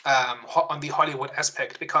Hollywood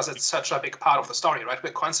aspect because it's such a big part of the story, right?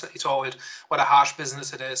 We're constantly told what a harsh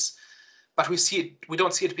business it is, but we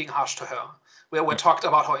don't see it being harsh to her. We're talked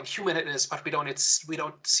about how inhuman it is, but we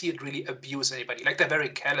don't see it really abuse anybody. Like, they're very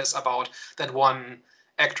careless about that one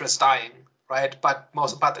actress dying, right? But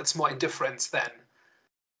it's more indifference than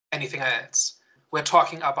anything else. We're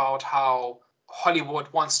talking about how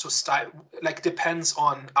Hollywood wants to depends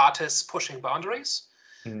on artists pushing boundaries,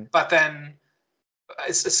 but then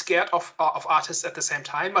is scared of artists at the same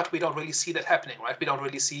time. But we don't really see that happening, right? We don't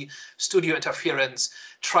really see studio interference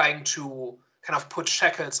trying to kind of put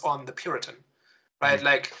shackles on the Puritan, right?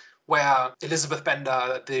 Like, where Elizabeth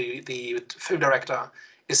Bender, the film director,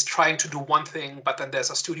 is trying to do one thing, but then there's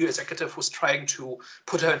a studio executive who's trying to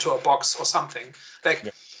put her into a box or something.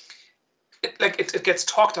 It gets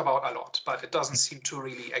talked about a lot, but it doesn't seem to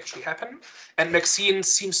really actually happen. And MaXXXine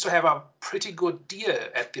seems to have a pretty good deal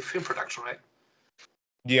at the film production, right?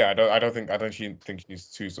 Yeah, I don't think she's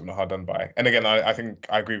too sort of hard done by. And again, I think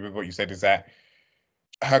I agree with what you said, is that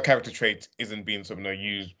her character trait isn't being sort of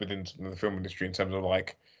used within the film industry in terms of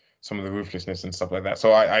like some of the ruthlessness and stuff like that.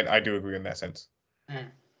 So I do agree in that sense.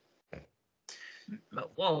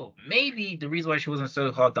 Well, maybe the reason why she wasn't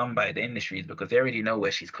so hard done by the industry is because they already know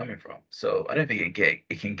where she's coming from. So I don't think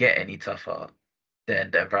it can get any tougher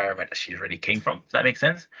than the environment that she already came from. Does that make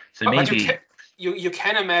sense? So maybe you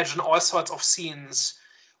can imagine all sorts of scenes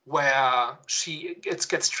where she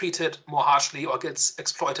gets treated more harshly or gets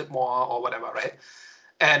exploited more or whatever, right?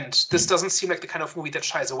 And this doesn't seem like the kind of movie that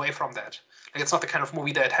shies away from that. Like, it's not the kind of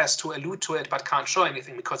movie that has to allude to it but can't show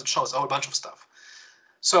anything because it shows a whole bunch of stuff.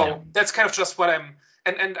 So that's kind of just what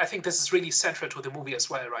and I think this is really central to the movie as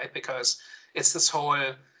well, right? Because it's this whole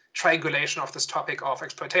triangulation of this topic of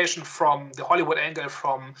exploitation from the Hollywood angle,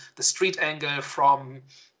 from the street angle, from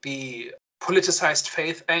the politicized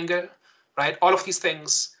faith angle, right? All of these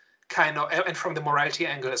things kind of, and from the morality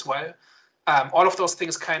angle as well. All of those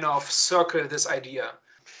things kind of circle this idea.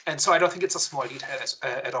 And so I don't think it's a small detail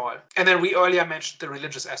at all. And then we earlier mentioned the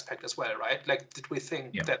religious aspect as well, right? Like, did we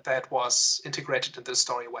think that was integrated in the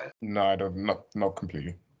story well? No, I don't. Not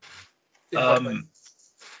completely.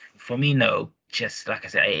 For me, no. Just like I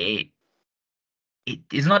said,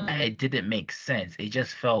 it's not that it didn't make sense. It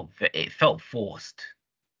just felt forced.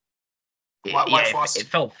 Why forced? It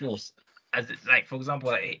felt forced. As like, for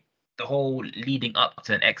example, like, the whole leading up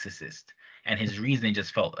to an exorcist, and his reasoning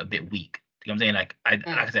just felt a bit weak. You know what I'm saying? Like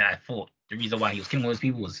I said, I thought the reason why he was killing all those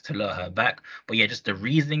people was to lure her back. But yeah, just the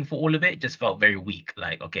reasoning for all of it just felt very weak.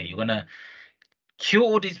 Like, okay, you're gonna kill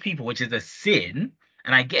all these people, which is a sin.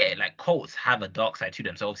 And I get it, like, cults have a dark side to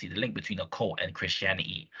them. So obviously the link between a cult and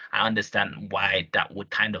Christianity, I understand why that would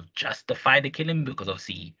kind of justify the killing, because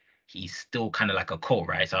obviously he's still kind of like a cult,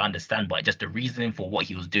 right? So I understand, but just the reasoning for what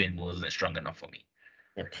he was doing wasn't strong enough for me.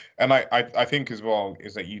 Yeah. And I think as well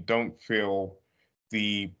is that you don't feel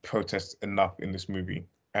the protest enough in this movie,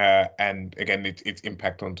 and again its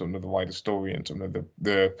impact on some of the wider story and some of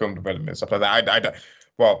the film development and stuff like that.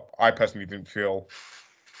 I personally didn't feel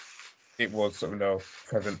it was sort of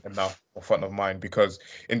present enough or front of mind, because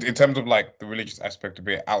in terms of like the religious aspect of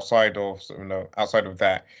it, outside of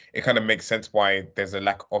that, it kind of makes sense why there's a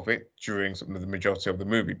lack of it during some of the majority of the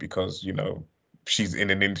movie, because she's in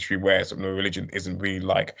an industry where some of the religion isn't really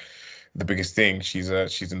like the biggest thing. She's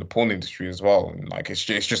in the porn industry as well, and like it's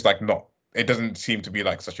just like not. It doesn't seem to be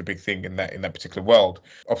like such a big thing in that particular world.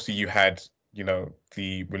 Obviously, you had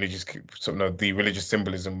the religious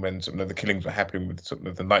symbolism when some of the killings were happening with sort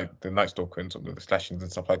of the Night Stalker and some of the slashings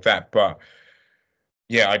and stuff like that. But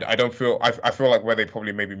yeah, I don't feel. I feel like where they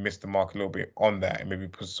probably maybe missed the mark a little bit on that, and maybe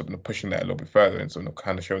pushing that a little bit further and sort of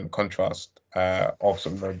kind of showing the contrast of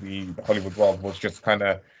some of the Hollywood world, was just kind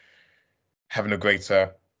of having a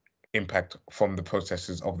greater impact from the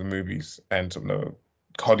processes of the movies, and sort of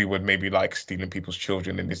Hollywood maybe like stealing people's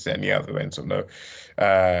children and this and the other, and sort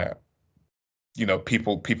of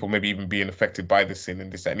people maybe even being affected by the sin and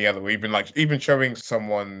this and the other, or even showing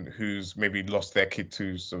someone who's maybe lost their kid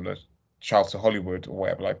to sort of child to Hollywood or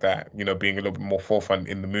whatever like that, you know, being a little bit more forefront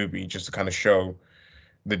in the movie just to kind of show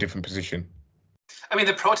the different position. I mean,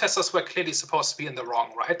 the protesters were clearly supposed to be in the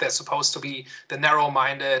wrong, right? They're supposed to be the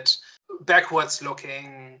narrow-minded,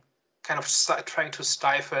 backwards-looking, kind of trying to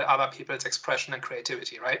stifle other people's expression and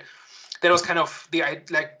creativity, right? That was kind of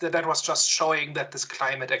that was just showing that this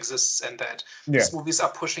climate exists and that these movies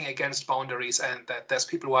are pushing against boundaries and that there's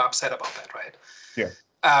people who are upset about that, right? Yeah.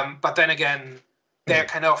 But then again, they're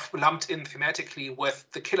kind of lumped in thematically with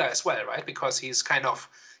the killer as well, right? Because he's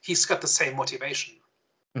got the same motivation,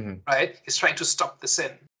 right? He's trying to stop the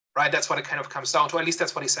sin, right? That's what it kind of comes down to. At least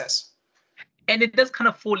that's what he says. And it does kind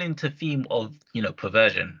of fall into theme of, you know,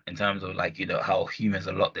 perversion in terms of like, you know, how humans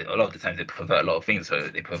a lot of the times they pervert a lot of things. So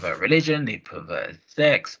they pervert religion, they pervert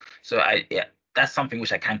sex. So that's something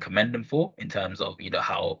which I can commend them for in terms of, you know,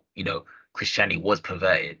 how, you know, Christianity was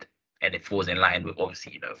perverted, and it falls in line with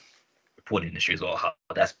obviously, you know, reporting industry as well, how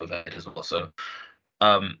that's perverted as well. So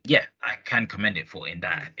yeah, I can commend it for in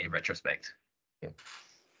retrospect.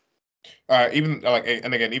 Even like,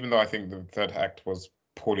 and again, even though I think the third act was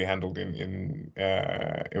poorly handled in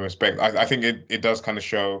respect, I think it does kind of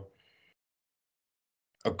show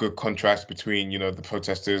a good contrast between, you know, the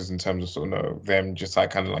protesters in terms of sort of them just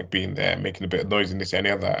like kind of like being there, making a bit of noise and this and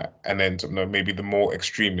the other, and then sort of maybe the more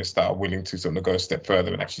extremists that are willing to sort of go a step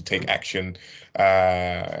further and actually take action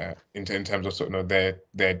in terms of sort of their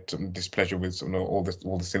displeasure with sort of all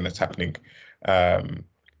the sin that's happening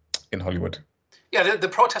in Hollywood. Yeah, the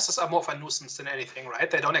protesters are more of a nuisance than anything,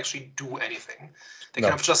 right? They don't actually do anything. They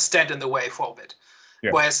kind of just stand in the way for a bit.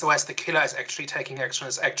 Yeah. Whereas the killer is actually taking action,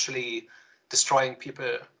 is actually destroying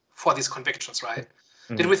people for these convictions, right?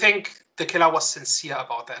 Did we think the killer was sincere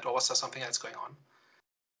about that, or was there something else going on?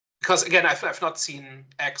 Because again, I've not seen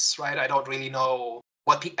X, right? I don't really know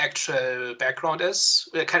what the actual background is.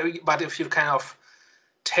 But if you kind of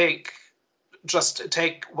take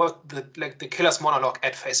what the killer's monologue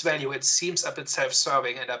at face value, it seems a bit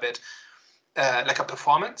self-serving and a bit like a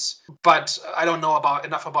performance. But I don't know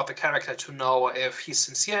enough about the character to know if he's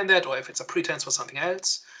sincere in that or if it's a pretense for something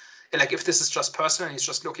else. Like if this is just personal and he's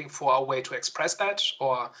just looking for a way to express that,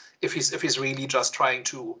 or if he's really just trying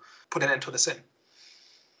to put an end to the sin.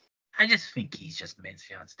 I just think he's just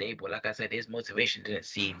mentally unstable. Like I said, his motivation didn't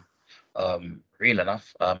seem real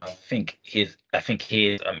enough. I think his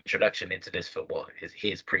introduction into this film, well,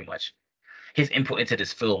 his pretty much his input into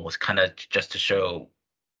this film was kind of just to show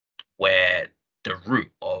where the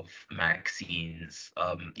root of MaXXXine's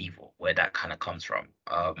evil, where that kind of comes from.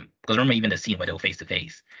 Because remember even the scene where they were face to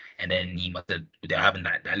face, and then they're having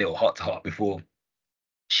that little heart to heart before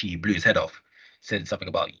she blew his head off. Said something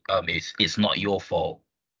about it's not your fault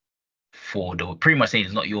pretty much saying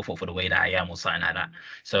it's not your fault for the way that I am or something like that.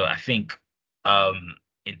 So I think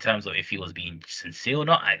in terms of if he was being sincere or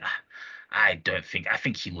not, I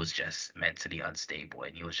think he was just mentally unstable,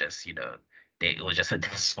 and he was just, you know, it was just a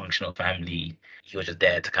dysfunctional family. He was just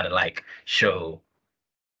there to kind of like show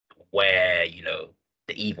where, you know,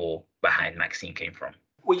 the evil behind MaXXXine came from.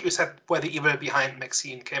 Well, you said where the evil behind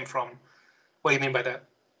MaXXXine came from. What do you mean by that?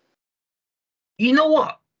 You know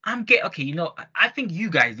what? Okay, you know, I think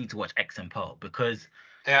you guys need to watch X and Pearl, because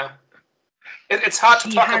it's hard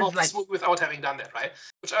to talk about this movie without having done that, right?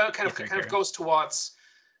 Which kind of goes towards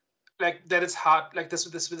like that it's hard. Like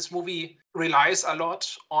this movie relies a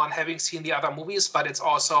lot on having seen the other movies, but it's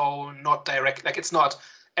also not direct. Like it's not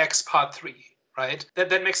X Part 3, right?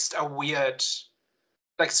 That makes it a weird,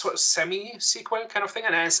 like sort of semi-sequel kind of thing.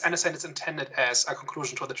 And I understand it's intended as a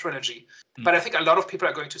conclusion to the trilogy. But I think a lot of people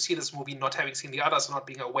are going to see this movie not having seen the others, not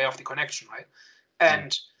being aware of the connection, right?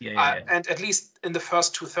 And and at least in the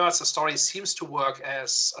first 2/3, the story seems to work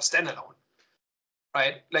as a standalone,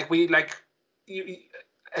 right?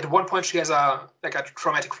 At one point she has a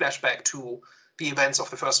traumatic flashback to the events of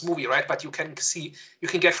the first movie, right? But you can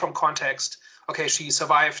get from context, okay, she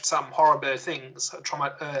survived some horrible things, a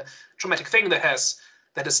traumatic thing that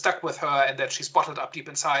is stuck with her and that she's bottled up deep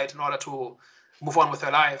inside in order to move on with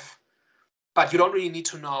her life. But you don't really need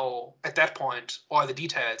to know at that point all the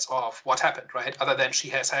details of what happened, right? Other than she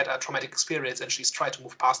has had a traumatic experience and she's tried to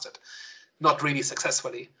move past it, not really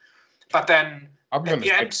successfully. But then at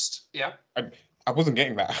the end, I wasn't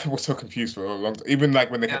getting that. I was so confused for a long time. Even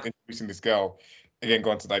like when they kept introducing this girl, again,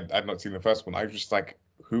 I'd not seen the first one. I was just like,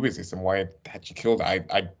 who is this and why had she killed her?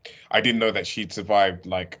 I didn't know that she'd survived,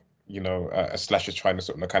 like, you know, a slasher trying to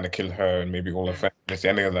sort of kind of kill her and maybe all her friends, this,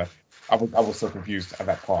 any other. I was so confused at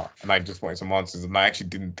that part, and I just wanted some answers, and I actually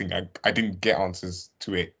didn't think I didn't get answers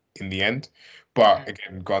to it in the end. But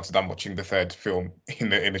again, granted, I'm watching the third film in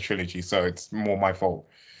the trilogy, so it's more my fault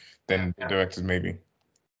than the directors maybe.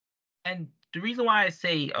 And the reason why I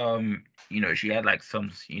say she had like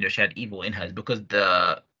she had evil in her is because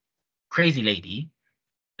the crazy lady,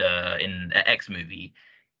 in the X movie,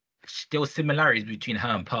 there was similarities between her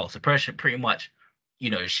and Pearl. So pretty much,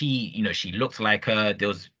 she looked like her. There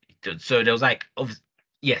was like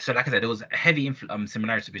so like I said, there was heavy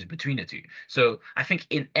similarities between the two. So I think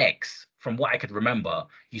in X, from what I could remember,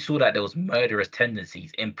 you saw that there was murderous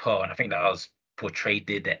tendencies in Pearl, and I think that was portrayed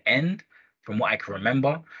at the end, from what I can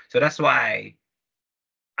remember. So that's why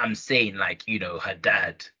I'm saying, like, her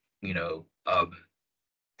dad,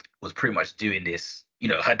 was pretty much doing this.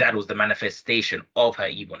 Her dad was the manifestation of her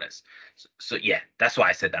evilness. So yeah, that's why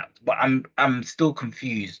I said that. But I'm still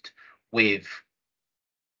confused with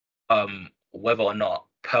whether or not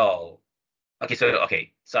Pearl.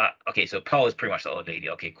 So Pearl is pretty much the old lady.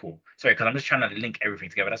 Okay, cool. Sorry, because I'm just trying to link everything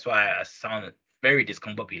together. That's why I sound very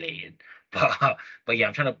discombobulated. But yeah,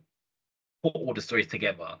 I'm trying to put all the stories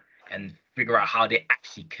together and figure out how they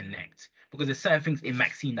actually connect. Because there's certain things in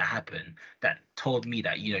MaXXXine that happen that told me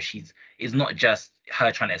that it's not just her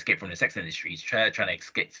trying to escape from the sex industry, it's her trying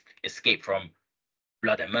to escape from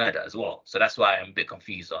blood and murder as well. So that's why I'm a bit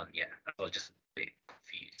confused I was just a bit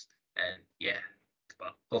confused. And yeah,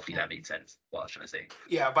 but hopefully that made sense what I was trying to say.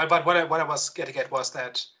 Yeah, but what I was getting at was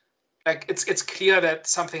that, like, it's clear that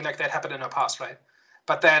something like that happened in her past, right?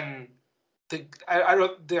 But then the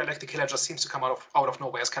killer just seems to come out of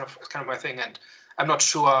nowhere. It's kind of my thing, and I'm not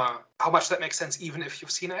sure how much that makes sense even if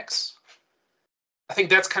you've seen X. I think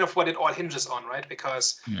that's kind of what it all hinges on, right?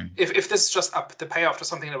 Because if this is just the payoff to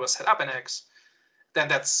something that was set up in X, then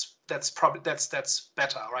that's probably that's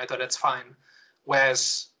better, right? Or that's fine.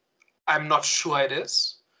 Whereas I'm not sure it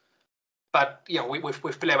is. But yeah,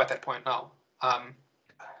 we've belabored that point now.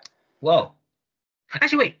 Well,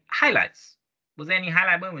 actually, wait, highlights. Was there any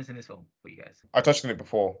highlight moments in this film for you guys? I touched on it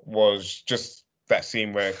before. Was just that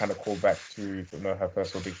scene where it kind of called back to her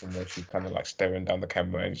first audition, where she's kind of like staring down the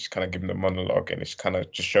camera and she's kind of giving a monologue, and it's kind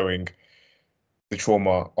of just showing the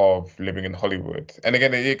trauma of living in Hollywood. And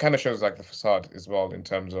again, it kind of shows like the facade as well, in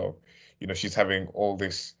terms of, she's having all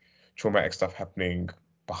this traumatic stuff happening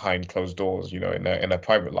behind closed doors, in her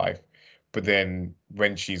private life. But then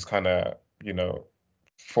when she's kind of,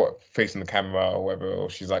 facing the camera or whatever, or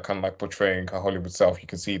she's like kind of like portraying her Hollywood self, you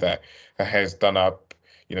can see that her hair's done up.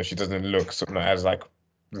 She doesn't look sort of as like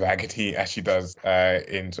raggedy as she does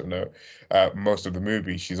in most of the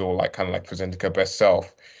movie. She's all like kind of like presenting her best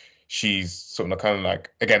self. She's sort of kind of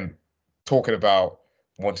like, again, talking about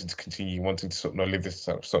wanting to live this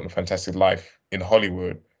sort of fantastic life in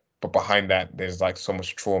Hollywood, but behind that there's like so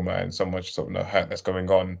much trauma and so much hurt that's going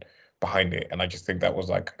on behind it. And I just think that was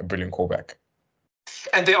like a brilliant callback.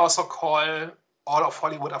 And they also call all of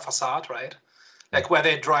Hollywood a facade, right? Like where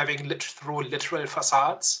they're driving through literal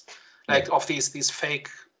facades, like of these fake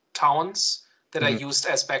towns that are used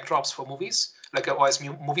as backdrops for movies, like always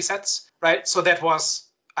movie sets, right? So that was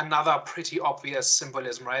another pretty obvious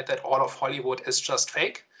symbolism, right? That all of Hollywood is just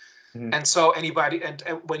fake. And so and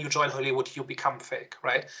when you join Hollywood, you become fake,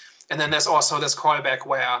 right? And then there's also this callback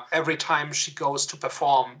where every time she goes to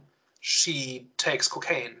perform, she takes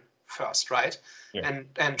cocaine first, right? Yeah.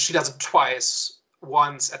 And she does it twice.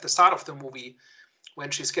 Once at the start of the movie when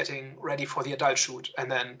she's getting ready for the adult shoot, and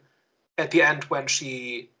then at the end when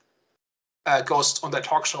she goes on the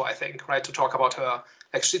talk show, I think, right, to talk about her,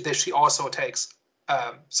 like she also takes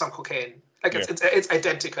some cocaine. Like it's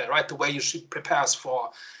identical, right? The way she prepares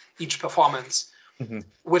for each performance,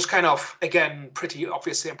 which kind of, again, pretty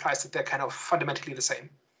obviously implies that they're kind of fundamentally the same.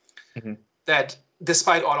 That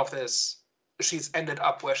despite all of this, she's ended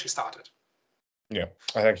up where she started. Yeah,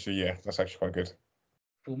 that's actually quite good.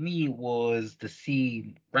 For me, was the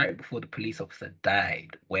scene right before the police officer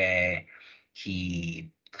died, where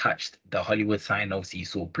he touched the Hollywood sign. Obviously, you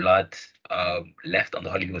saw blood left on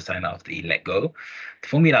the Hollywood sign after he let go.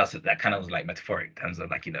 For me, that kind of was like metaphoric in terms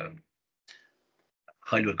of like,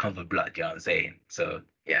 Hollywood comes with blood. You know what I'm saying? So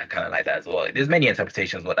yeah, kind of like that as well. There's many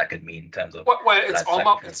interpretations what that could mean in terms of. Well,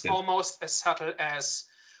 it's almost as subtle as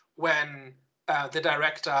when the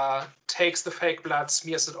director takes the fake blood,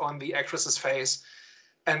 smears it on the actress's face,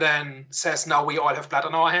 and then says, "Now we all have blood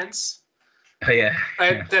on our hands." Oh yeah.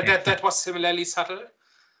 Right. That was similarly subtle.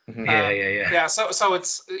 Yeah. So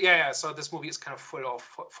it's So this movie is kind of full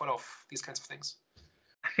of these kinds of things.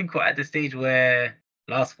 I think we're at the stage where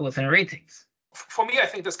last thoughts and ratings. For me, I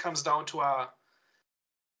think this comes down to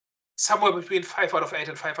somewhere between 5 out of 8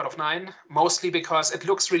 and 5 out of 9, mostly because it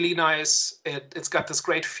looks really nice. It's got this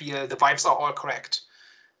great feel. The vibes are all correct.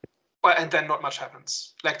 And then not much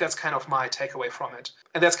happens. Like, that's kind of my takeaway from it.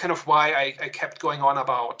 And that's kind of why I kept going on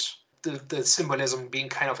about the symbolism being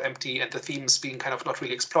kind of empty and the themes being kind of not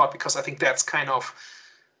really explored, because I think that's kind of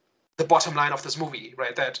the bottom line of this movie,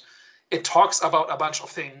 right? That it talks about a bunch of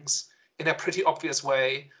things in a pretty obvious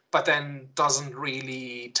way, but then doesn't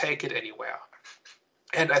really take it anywhere.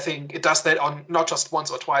 And I think it does that on not just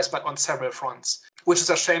once or twice, but on several fronts, which is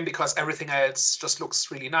a shame because everything else just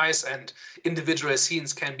looks really nice and individual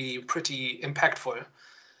scenes can be pretty impactful.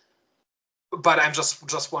 But I'm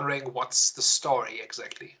just wondering what's the story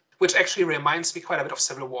exactly, which actually reminds me quite a bit of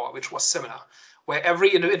Civil War, which was similar, where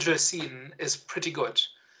every individual scene is pretty good.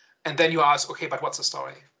 And then you ask, okay, but what's the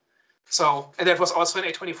story? So, and that was also an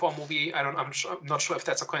A24 movie. I'm not sure if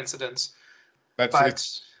that's a coincidence. It's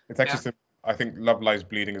actually, I think Love Lies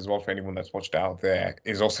Bleeding as well, for anyone that's watched it out there,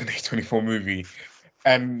 is also an A24 movie.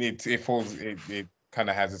 And it kind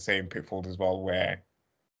of has the same pitfalls as well, where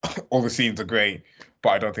all the scenes are great, but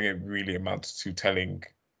I don't think it really amounts to telling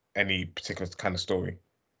any particular kind of story.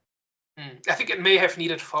 I think it may have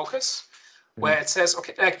needed focus, where it says,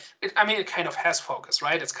 okay, it kind of has focus,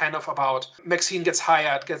 right? It's kind of about MaXXXine gets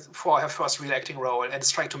hired for her first real acting role and is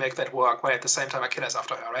trying to make that work, while at the same time a killer's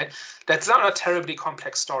after her, right? That's not a terribly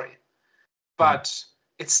complex story, but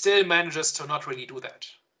it still manages to not really do that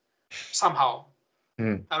somehow.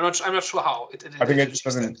 I'm not sure how. I think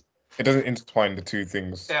it doesn't intertwine the two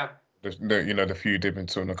things. Yeah. The few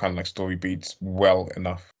different sort of kind of like story beats well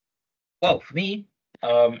enough. Well, for me,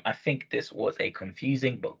 I think this was a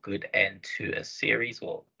confusing but good end to a series.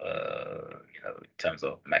 Well, in terms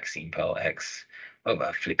of MaXXXine Pearl X,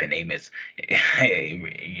 whatever flipping name is.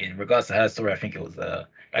 In regards to her story, I think it was like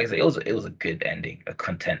I said, it was a good ending, a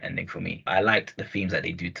content ending for me. I liked the themes that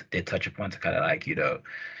they touch upon to kind of like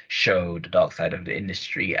show the dark side of the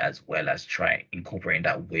industry, as well as try incorporating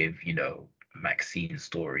that with MaXXXine's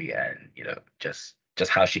story and just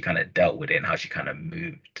how she kind of dealt with it and how she kind of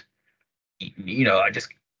moved. Just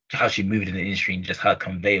how she moved in the industry and just her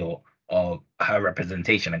conveyal of her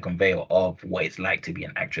representation and conveyal of what it's like to be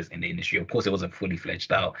an actress in the industry. Of course, it wasn't fully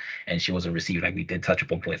fledged out, and she wasn't received, like we did touch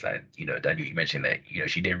upon points that Daniel, you mentioned that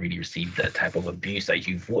she didn't really receive the type of abuse that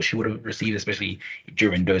you thought she would have received, especially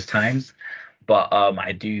during those times. But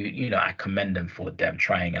I do, I commend them for them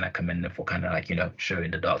trying, and I commend them for kind of like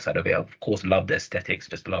showing the dark side of it. Of course, love the aesthetics,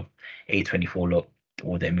 just love A24 look.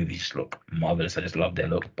 All their movies just look marvelous. I just love their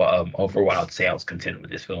look. But overall, I'd say I was content with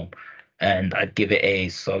this film, and I'd give it a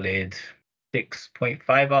solid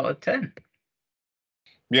 6.5 out of 10.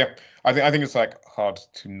 Yeah, I think it's like hard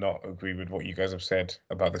to not agree with what you guys have said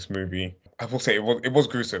about this movie. I will say it was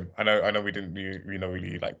gruesome. I know we didn't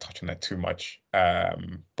really like touch on that too much.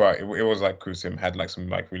 But it was like gruesome. Had like some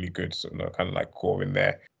like really good sort of kind of like core in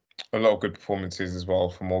there. A lot of good performances as well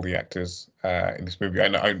from all the actors in this movie. I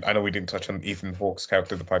know we didn't touch on Ethan Hawke's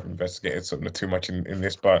character, the private investigator, sort of too much in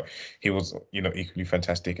this, but he was equally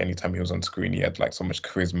fantastic. Anytime he was on screen, he had like so much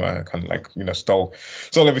charisma, kind of like stole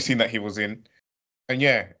every scene that he was in. And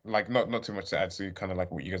yeah, like not too much to add to kind of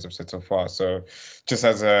like what you guys have said so far. So just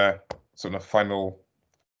as a sort of final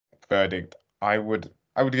verdict, I would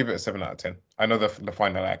give it a 7 out of 10. I know the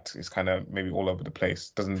final act is kind of maybe all over the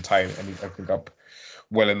place, doesn't tie anything up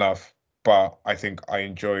well enough, but I think I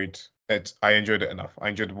enjoyed it. I enjoyed it enough. I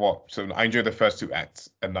enjoyed the first two acts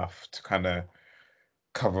enough to kind of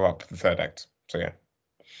cover up the third act. So yeah.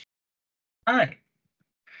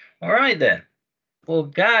 All right then. Well,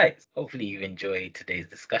 guys, hopefully you enjoyed today's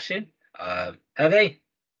discussion. Hervé?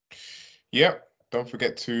 Yep. Don't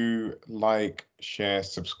forget to like, share,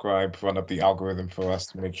 subscribe, run up the algorithm for us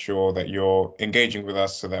to make sure that you're engaging with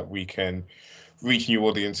us so that we can reach new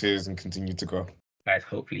audiences and continue to grow. Guys,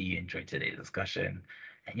 hopefully you enjoyed today's discussion.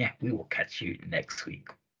 And yeah, we will catch you next week.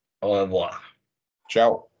 Au revoir.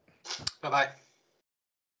 Ciao. Bye-bye.